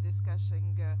on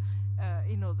discussing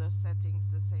in other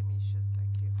settings the same issues.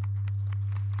 Thank you.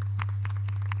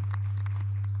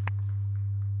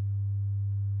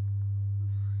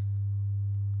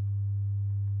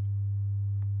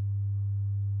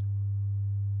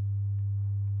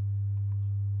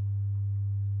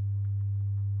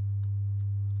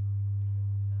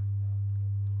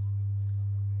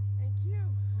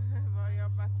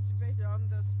 Participate on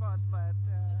the spot, but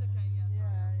it's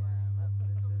okay, but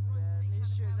this is an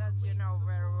issue that you know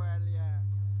very well,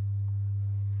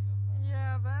 yeah.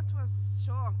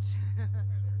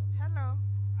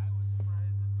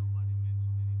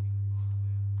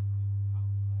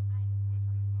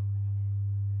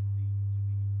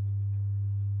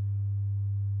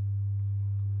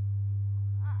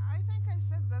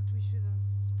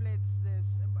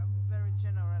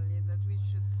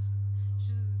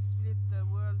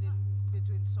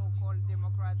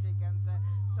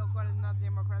 not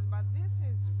democratic, but this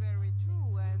is very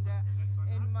true. And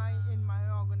in my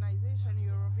organization,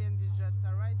 European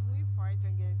Digital Rights, we fight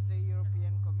against the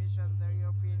European Commission, the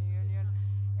European Union,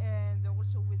 and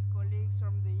also with colleagues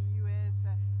from the US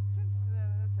since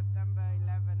September